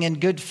shouting in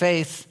good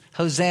faith,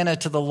 Hosanna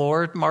to the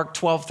Lord. Mark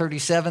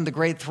 12:37, the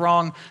great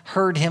throng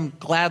heard him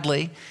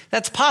gladly.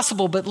 That's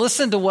possible, but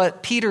listen to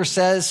what Peter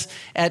says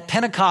at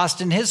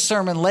Pentecost in his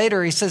sermon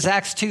later. He says,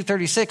 Acts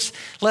 2:36,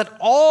 let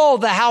all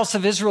the house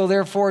of Israel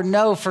therefore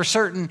know for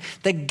certain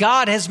that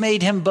God has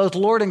made him both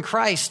Lord and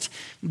Christ.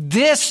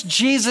 This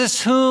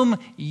Jesus whom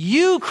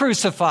you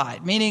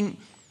crucified, meaning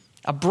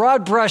a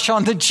broad brush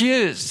on the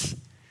Jews.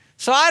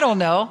 So I don't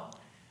know.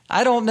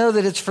 I don't know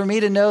that it's for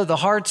me to know the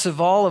hearts of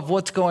all of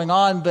what's going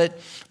on, but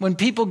when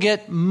people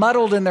get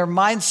muddled in their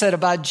mindset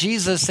about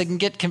Jesus, they can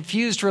get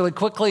confused really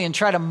quickly and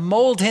try to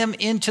mold him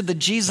into the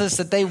Jesus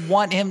that they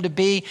want him to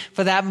be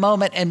for that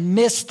moment and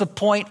miss the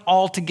point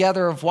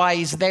altogether of why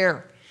he's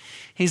there.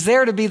 He's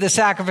there to be the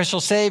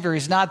sacrificial Savior.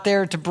 He's not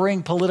there to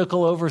bring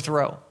political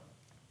overthrow.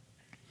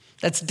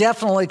 That's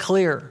definitely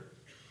clear.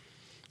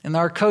 In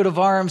our coat of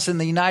arms in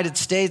the United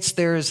States,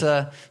 there's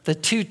the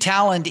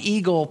two-taloned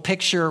eagle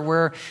picture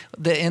where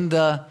in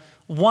the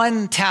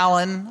one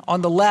talon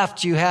on the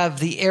left you have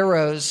the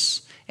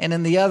arrows, and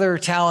in the other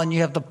talon you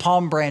have the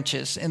palm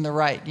branches in the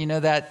right. You know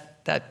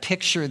that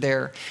picture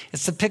there.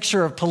 It's the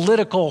picture of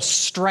political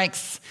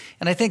strength.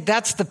 And I think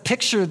that's the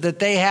picture that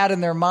they had in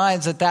their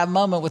minds at that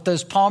moment with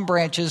those palm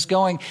branches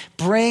going,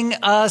 bring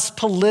us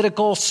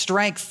political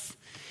strength.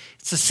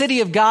 It's the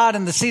city of God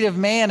and the city of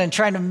man, and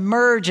trying to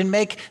merge and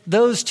make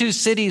those two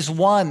cities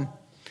one.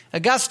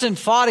 Augustine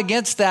fought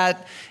against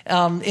that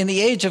in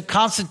the age of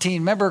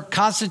Constantine. Remember,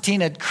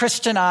 Constantine had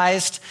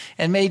Christianized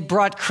and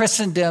brought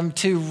Christendom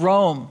to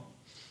Rome.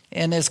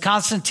 And as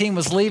Constantine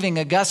was leaving,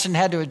 Augustine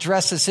had to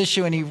address this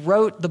issue, and he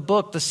wrote the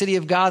book, The City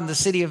of God and the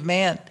City of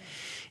Man.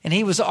 And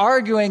he was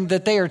arguing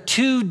that they are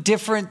two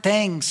different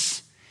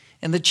things.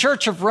 And the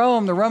Church of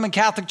Rome, the Roman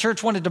Catholic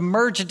Church, wanted to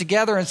merge it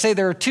together and say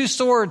there are two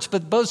swords,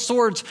 but both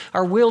swords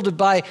are wielded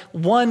by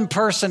one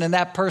person, and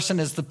that person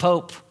is the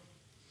Pope.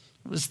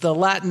 It was the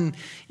Latin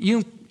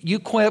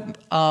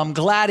unquip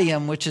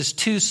gladium, which is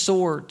two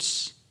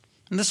swords.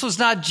 And this was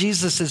not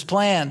Jesus'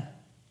 plan.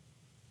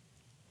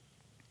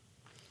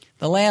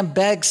 The Lamb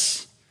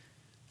begs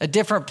a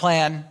different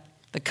plan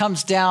that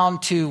comes down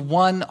to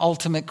one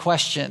ultimate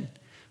question.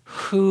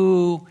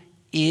 Who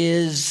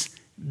is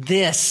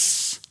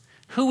this?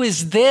 Who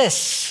is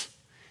this?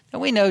 Now,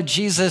 we know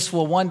Jesus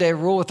will one day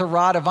rule with a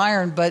rod of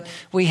iron, but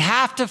we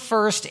have to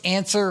first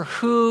answer,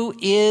 who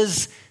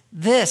is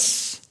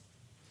this?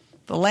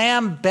 The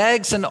Lamb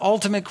begs an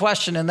ultimate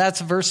question, and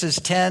that's verses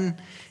 10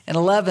 and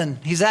 11.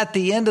 He's at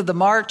the end of the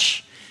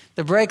march.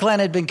 The breakline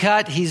had been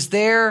cut. He's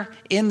there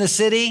in the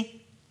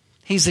city.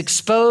 He's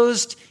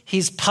exposed.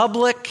 He's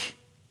public.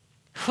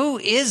 Who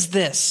is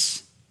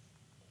this?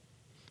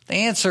 The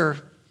answer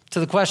to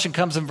the question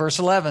comes in verse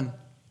 11.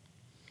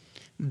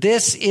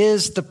 This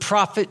is the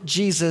prophet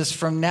Jesus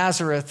from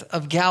Nazareth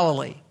of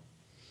Galilee.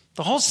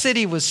 The whole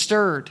city was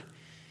stirred.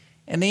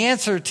 And the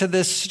answer to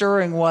this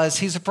stirring was,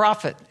 he's a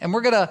prophet. And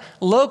we're going to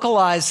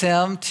localize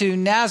him to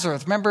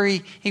Nazareth. Remember,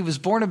 he was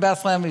born in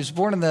Bethlehem. He was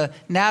born in the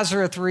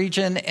Nazareth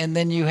region. And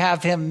then you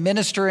have him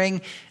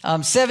ministering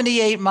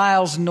 78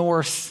 miles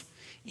north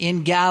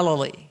in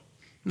Galilee.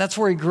 And that's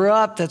where he grew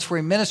up. That's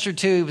where he ministered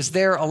to. He was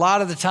there a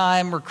lot of the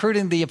time,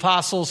 recruiting the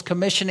apostles,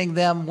 commissioning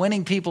them,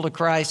 winning people to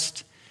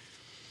Christ.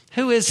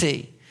 Who is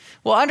he?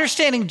 Well,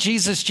 understanding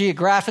Jesus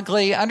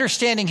geographically,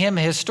 understanding him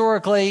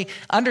historically,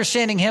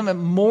 understanding him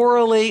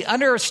morally,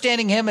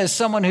 understanding him as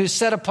someone who's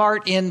set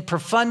apart in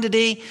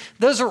profundity,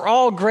 those are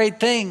all great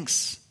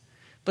things.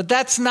 But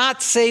that's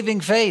not saving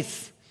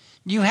faith.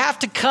 You have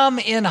to come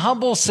in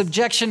humble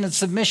subjection and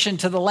submission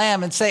to the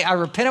Lamb and say, I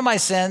repent of my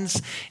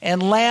sins,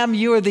 and Lamb,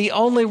 you are the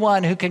only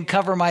one who can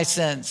cover my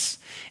sins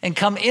and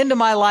come into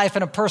my life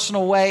in a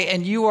personal way,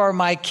 and you are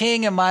my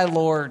King and my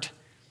Lord.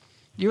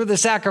 You are the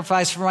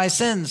sacrifice for my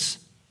sins.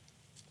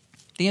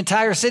 The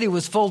entire city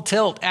was full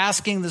tilt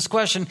asking this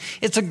question.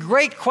 It's a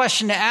great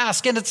question to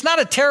ask, and it's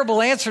not a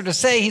terrible answer to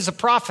say he's a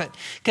prophet,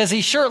 because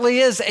he surely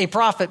is a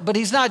prophet, but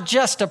he's not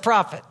just a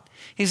prophet.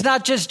 He's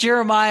not just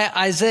Jeremiah,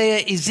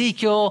 Isaiah,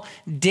 Ezekiel,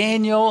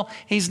 Daniel.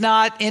 He's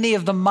not any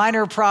of the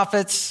minor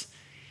prophets.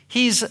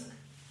 He's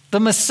the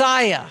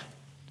Messiah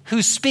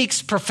who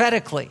speaks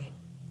prophetically.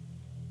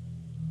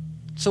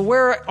 So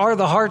where are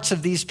the hearts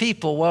of these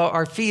people? Well,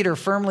 our feet are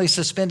firmly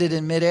suspended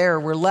in midair.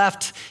 We're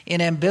left in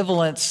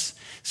ambivalence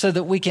so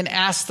that we can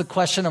ask the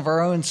question of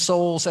our own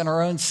souls and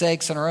our own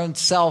sakes and our own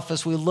self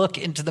as we look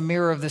into the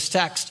mirror of this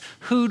text.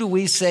 Who do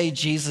we say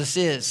Jesus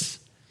is?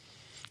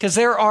 Because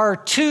there are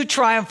two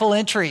triumphal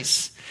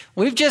entries.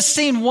 We've just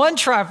seen one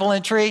triumphal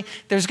entry.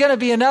 There's going to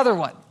be another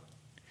one.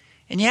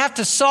 And you have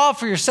to solve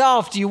for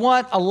yourself, do you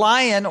want a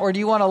lion or do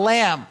you want a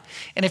lamb?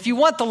 And if you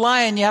want the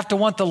lion, you have to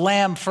want the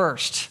lamb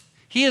first.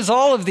 He is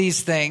all of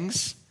these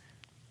things,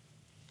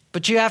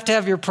 but you have to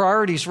have your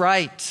priorities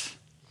right.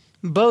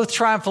 Both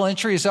triumphal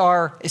entries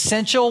are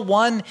essential.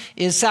 One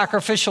is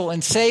sacrificial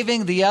and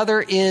saving. The other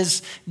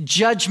is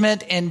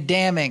judgment and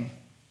damning.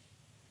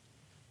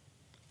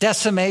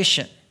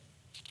 Decimation.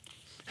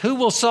 Who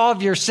will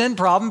solve your sin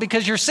problem?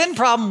 Because your sin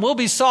problem will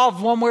be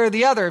solved one way or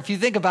the other. If you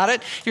think about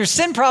it, your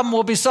sin problem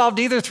will be solved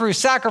either through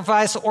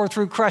sacrifice or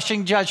through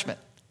crushing judgment.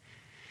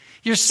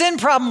 Your sin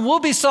problem will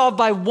be solved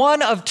by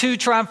one of two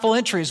triumphal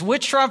entries.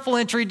 Which triumphal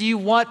entry do you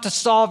want to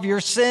solve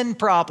your sin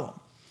problem?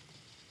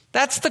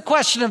 That's the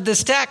question of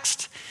this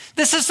text.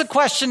 This is the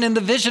question in the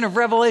vision of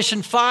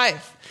Revelation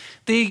 5.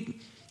 The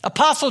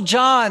Apostle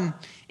John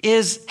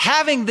is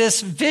having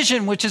this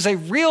vision, which is a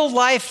real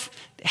life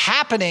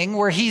happening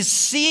where he's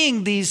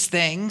seeing these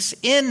things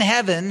in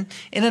heaven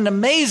in an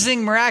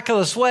amazing,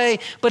 miraculous way,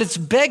 but it's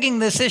begging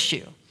this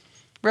issue.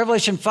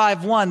 Revelation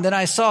 5:1, then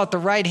I saw at the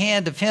right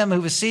hand of him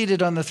who was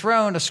seated on the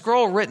throne a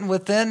scroll written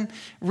within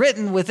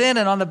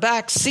and on the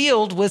back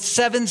sealed with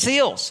 7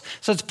 seals.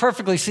 So it's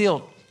perfectly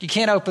sealed. You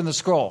can't open the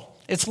scroll.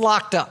 It's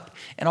locked up.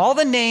 And all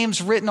the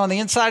names written on the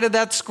inside of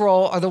that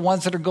scroll are the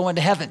ones that are going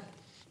to heaven.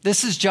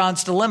 This is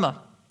John's dilemma.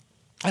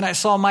 And I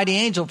saw a mighty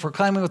angel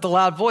proclaiming with a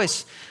loud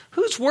voice,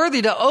 who's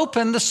worthy to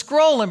open the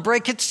scroll and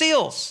break its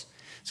seals?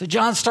 So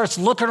John starts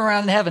looking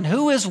around in heaven.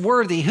 Who is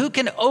worthy? Who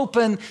can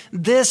open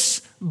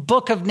this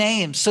book of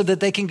names so that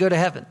they can go to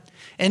heaven?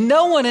 And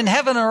no one in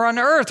heaven or on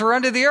earth or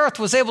under the earth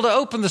was able to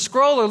open the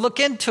scroll or look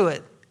into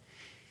it.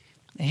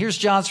 And here's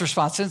John's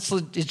response.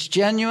 It's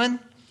genuine.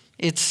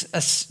 It's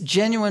a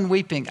genuine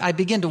weeping. I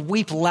begin to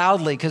weep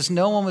loudly because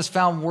no one was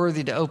found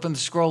worthy to open the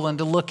scroll and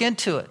to look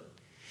into it.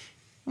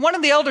 One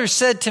of the elders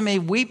said to me,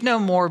 weep no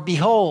more.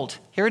 Behold,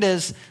 here it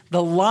is,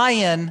 the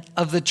Lion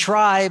of the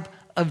tribe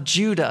of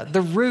Judah,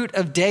 the root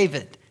of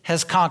David,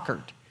 has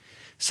conquered,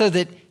 so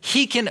that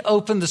he can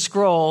open the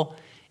scroll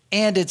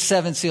and its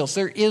 7 seals.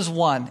 There is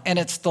one, and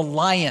it's the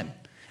Lion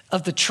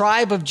of the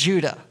tribe of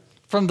Judah,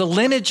 from the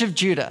lineage of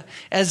Judah,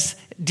 as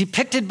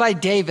depicted by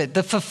David,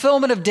 the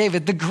fulfillment of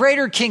David, the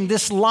greater king.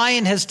 This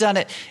Lion has done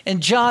it.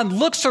 And John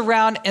looks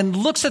around and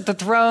looks at the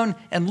throne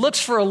and looks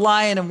for a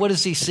lion, and what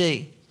does he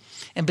see?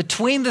 And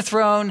between the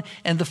throne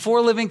and the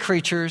 4 living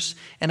creatures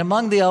and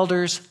among the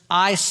elders,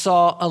 I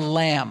saw a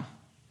lamb.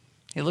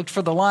 He looked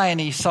for the lion,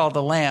 he saw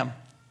the lamb.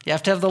 You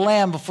have to have the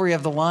lamb before you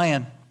have the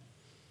lion.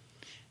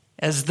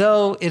 As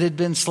though it had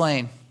been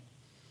slain,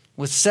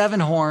 with 7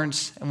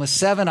 horns and with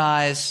 7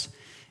 eyes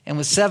and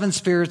with 7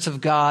 spirits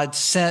of God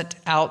sent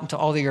out into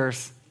all the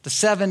earth. The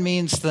 7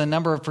 means the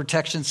number of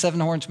protection. 7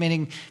 horns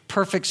meaning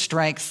perfect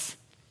strength,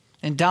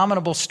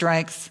 indomitable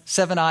strength.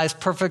 7 eyes,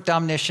 perfect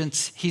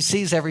omniscience. He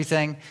sees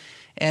everything.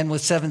 And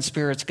with 7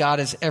 spirits, God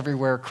is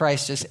everywhere.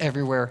 Christ is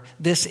everywhere.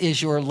 This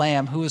is your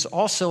Lamb, who is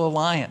also a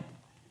lion.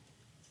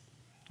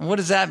 And what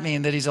does that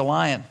mean, that he's a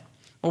lion?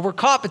 Well, we're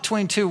caught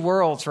between 2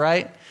 worlds,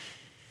 right?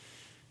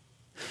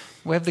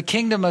 We have the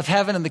kingdom of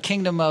heaven and the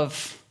kingdom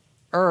of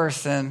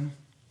earth, and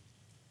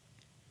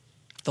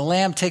the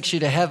Lamb takes you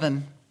to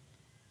heaven.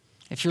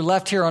 If you're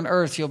left here on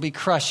earth, you'll be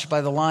crushed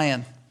by the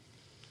lion.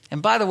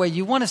 And by the way,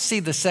 you want to see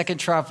the second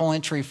triumphal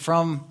entry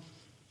from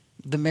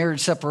the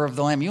marriage supper of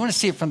the Lamb. You want to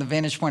see it from the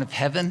vantage point of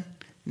heaven,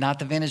 not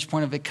the vantage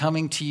point of it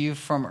coming to you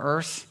from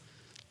earth.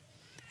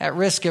 At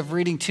risk of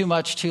reading too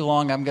much too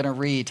long, I'm going to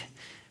read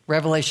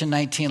Revelation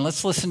 19.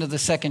 Let's listen to the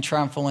second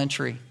triumphal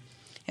entry.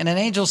 And an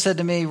angel said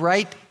to me,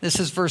 write, this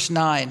is verse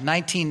 9,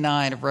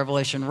 19:9 of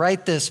Revelation,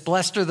 write this,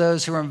 blessed are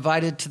those who are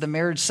invited to the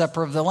marriage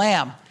supper of the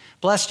Lamb.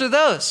 Blessed are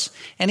those.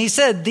 And he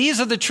said, these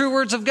are the true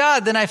words of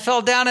God. Then I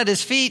fell down at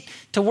his feet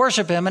to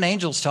worship him. An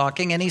angel's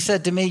talking. And he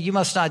said to me, you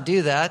must not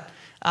do that.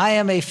 I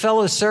am a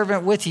fellow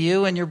servant with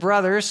you and your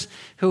brothers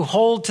who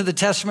hold to the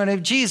testimony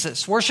of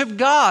Jesus. Worship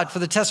God, for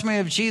the testimony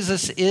of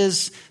Jesus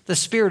is the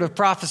spirit of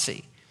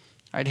prophecy.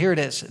 All right, here it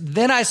is.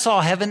 Then I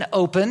saw heaven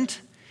opened,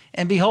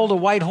 and behold, a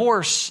white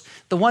horse.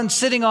 The one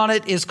sitting on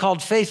it is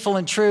called Faithful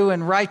and True,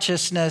 and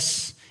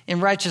righteousness. In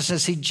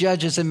righteousness he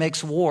judges and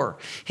makes war.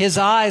 His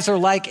eyes are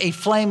like a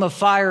flame of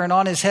fire, and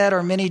on his head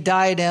are many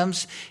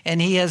diadems,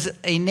 and he has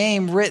a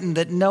name written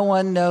that no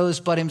one knows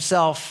but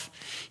himself.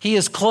 He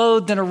is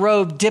clothed in a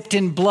robe dipped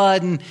in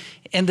blood,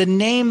 and the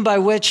name by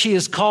which he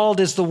is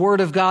called is the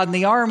Word of God. And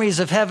the armies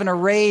of heaven,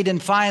 arrayed in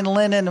fine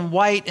linen and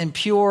white and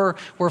pure,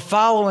 were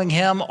following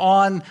him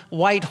on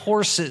white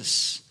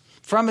horses.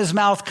 From his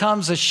mouth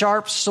comes a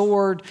sharp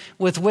sword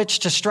with which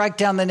to strike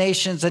down the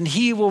nations, and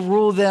he will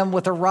rule them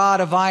with a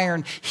rod of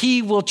iron.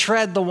 He will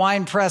tread the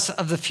winepress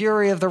of the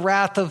fury of the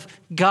wrath of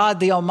God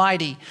the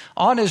Almighty.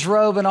 On his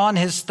robe and on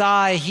his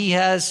thigh he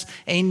has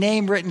a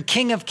name written,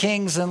 King of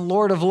Kings and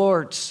Lord of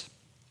Lords.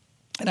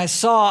 And I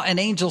saw an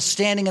angel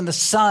standing in the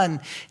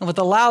sun, and with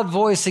a loud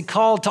voice he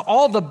called to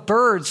all the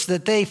birds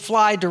that they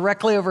fly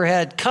directly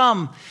overhead,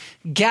 come,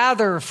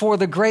 gather for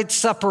the great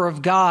supper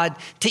of God,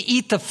 to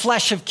eat the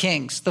flesh of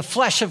kings, the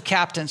flesh of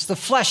captains, the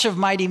flesh of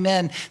mighty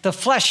men, the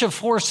flesh of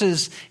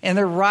horses and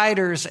their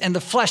riders, and the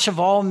flesh of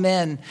all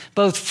men,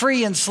 both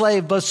free and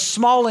slave, both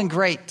small and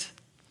great.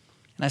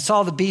 And I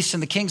saw the beasts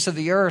and the kings of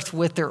the earth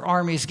with their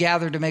armies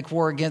gathered to make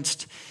war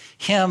against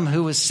him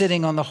who was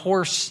sitting on the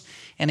horse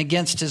and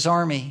against his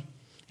army.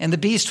 And the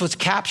beast was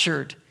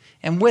captured,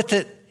 and with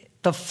it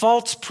the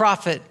false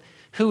prophet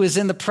who is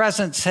in the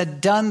presence had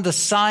done the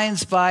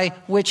signs by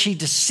which he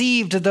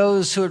deceived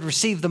those who had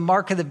received the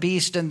mark of the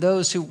beast and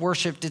those who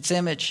worshipped its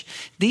image.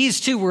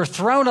 These 2 were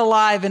thrown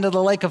alive into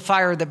the lake of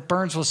fire that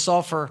burns with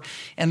sulfur,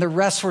 and the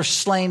rest were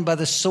slain by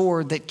the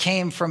sword that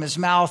came from his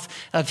mouth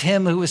of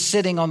him who was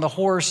sitting on the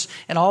horse,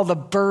 and all the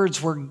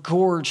birds were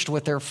gorged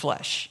with their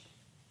flesh.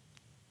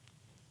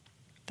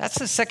 That's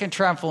the second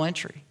triumphal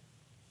entry.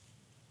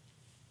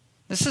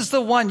 This is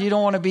the one you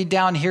don't want to be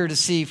down here to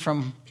see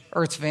from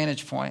earth's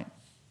vantage point.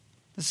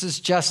 This is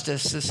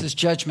justice. This is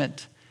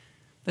judgment.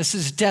 This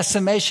is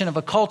decimation of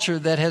a culture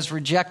that has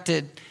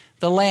rejected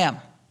the Lamb.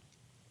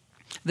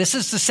 This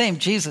is the same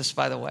Jesus,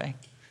 by the way.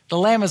 The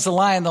Lamb is the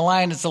lion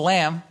is the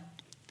lamb.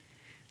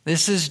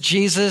 This is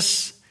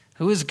Jesus,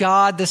 who is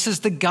God. This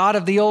is the God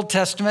of the Old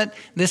Testament.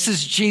 This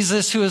is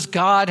Jesus, who is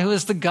God, who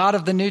is the God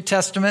of the New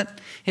Testament.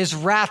 His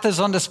wrath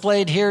is on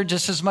display here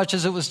just as much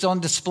as it was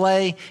on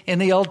display in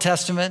the Old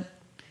Testament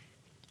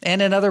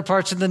and in other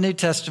parts of the New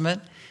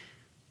Testament.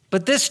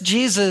 But this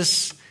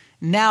Jesus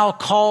now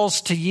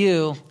calls to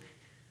you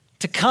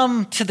to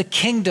come to the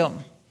kingdom.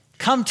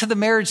 Come to the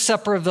marriage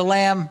supper of the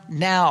Lamb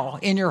now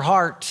in your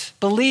heart.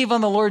 Believe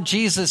on the Lord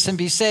Jesus and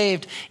be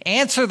saved.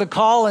 Answer the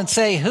call and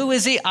say, who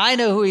is he? I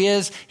know who he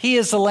is. He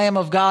is the Lamb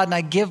of God, and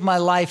I give my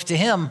life to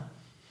him.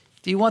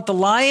 Do you want the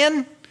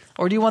lion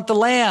or do you want the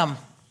lamb?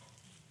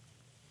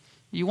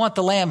 You want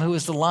the lamb, who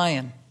is the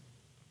lion.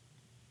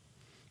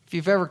 If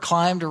you've ever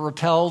climbed or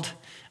rappelled,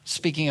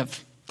 speaking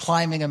of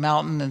climbing a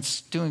mountain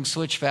and doing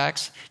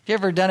switchbacks. Have you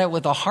ever done it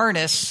with a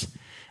harness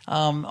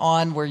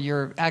on where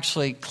you're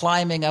actually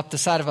climbing up the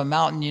side of a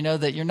mountain? You know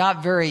that you're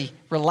not very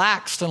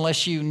relaxed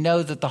unless you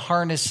know that the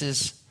harness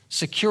is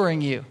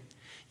securing you.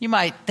 You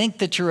might think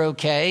that you're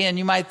okay, and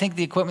you might think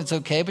the equipment's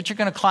okay, but you're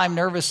going to climb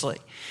nervously.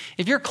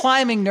 If you're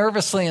climbing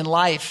nervously in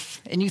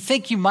life, and you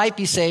think you might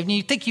be saved, and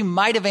you think you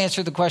might have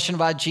answered the question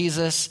about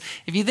Jesus,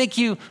 if you think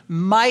you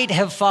might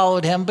have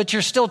followed him, but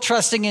you're still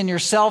trusting in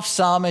yourself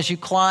some as you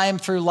climb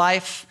through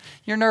life,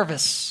 you're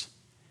nervous.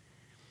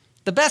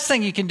 The best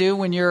thing you can do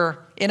when you're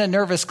in a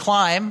nervous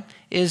climb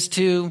is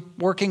to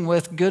working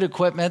with good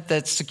equipment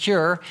that's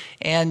secure,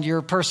 and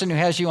your person who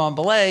has you on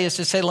belay is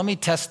to say, let me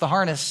test the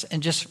harness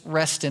and just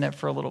rest in it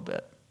for a little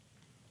bit.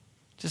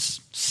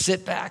 Just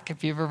sit back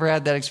if you've ever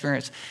had that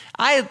experience.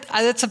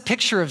 That's a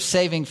picture of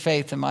saving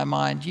faith in my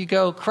mind. You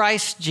go,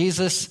 Christ,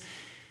 Jesus,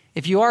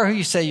 if you are who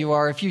you say you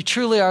are, if you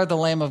truly are the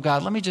Lamb of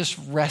God, let me just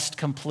rest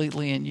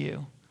completely in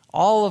you.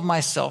 All of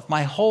myself,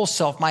 my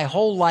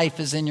whole life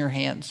is in your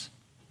hands.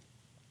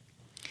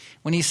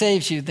 When he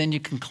saves you, then you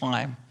can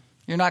climb.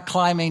 You're not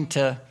climbing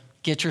to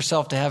get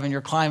yourself to heaven.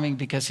 You're climbing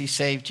because he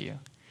saved you.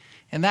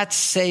 And that's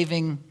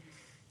saving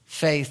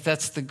faith.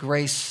 That's the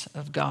grace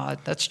of God.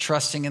 That's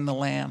trusting in the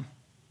Lamb.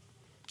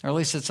 Or at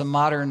least it's a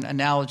modern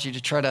analogy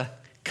to try to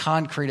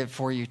concrete it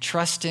for you.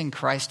 Trust in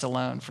Christ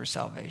alone for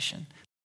salvation.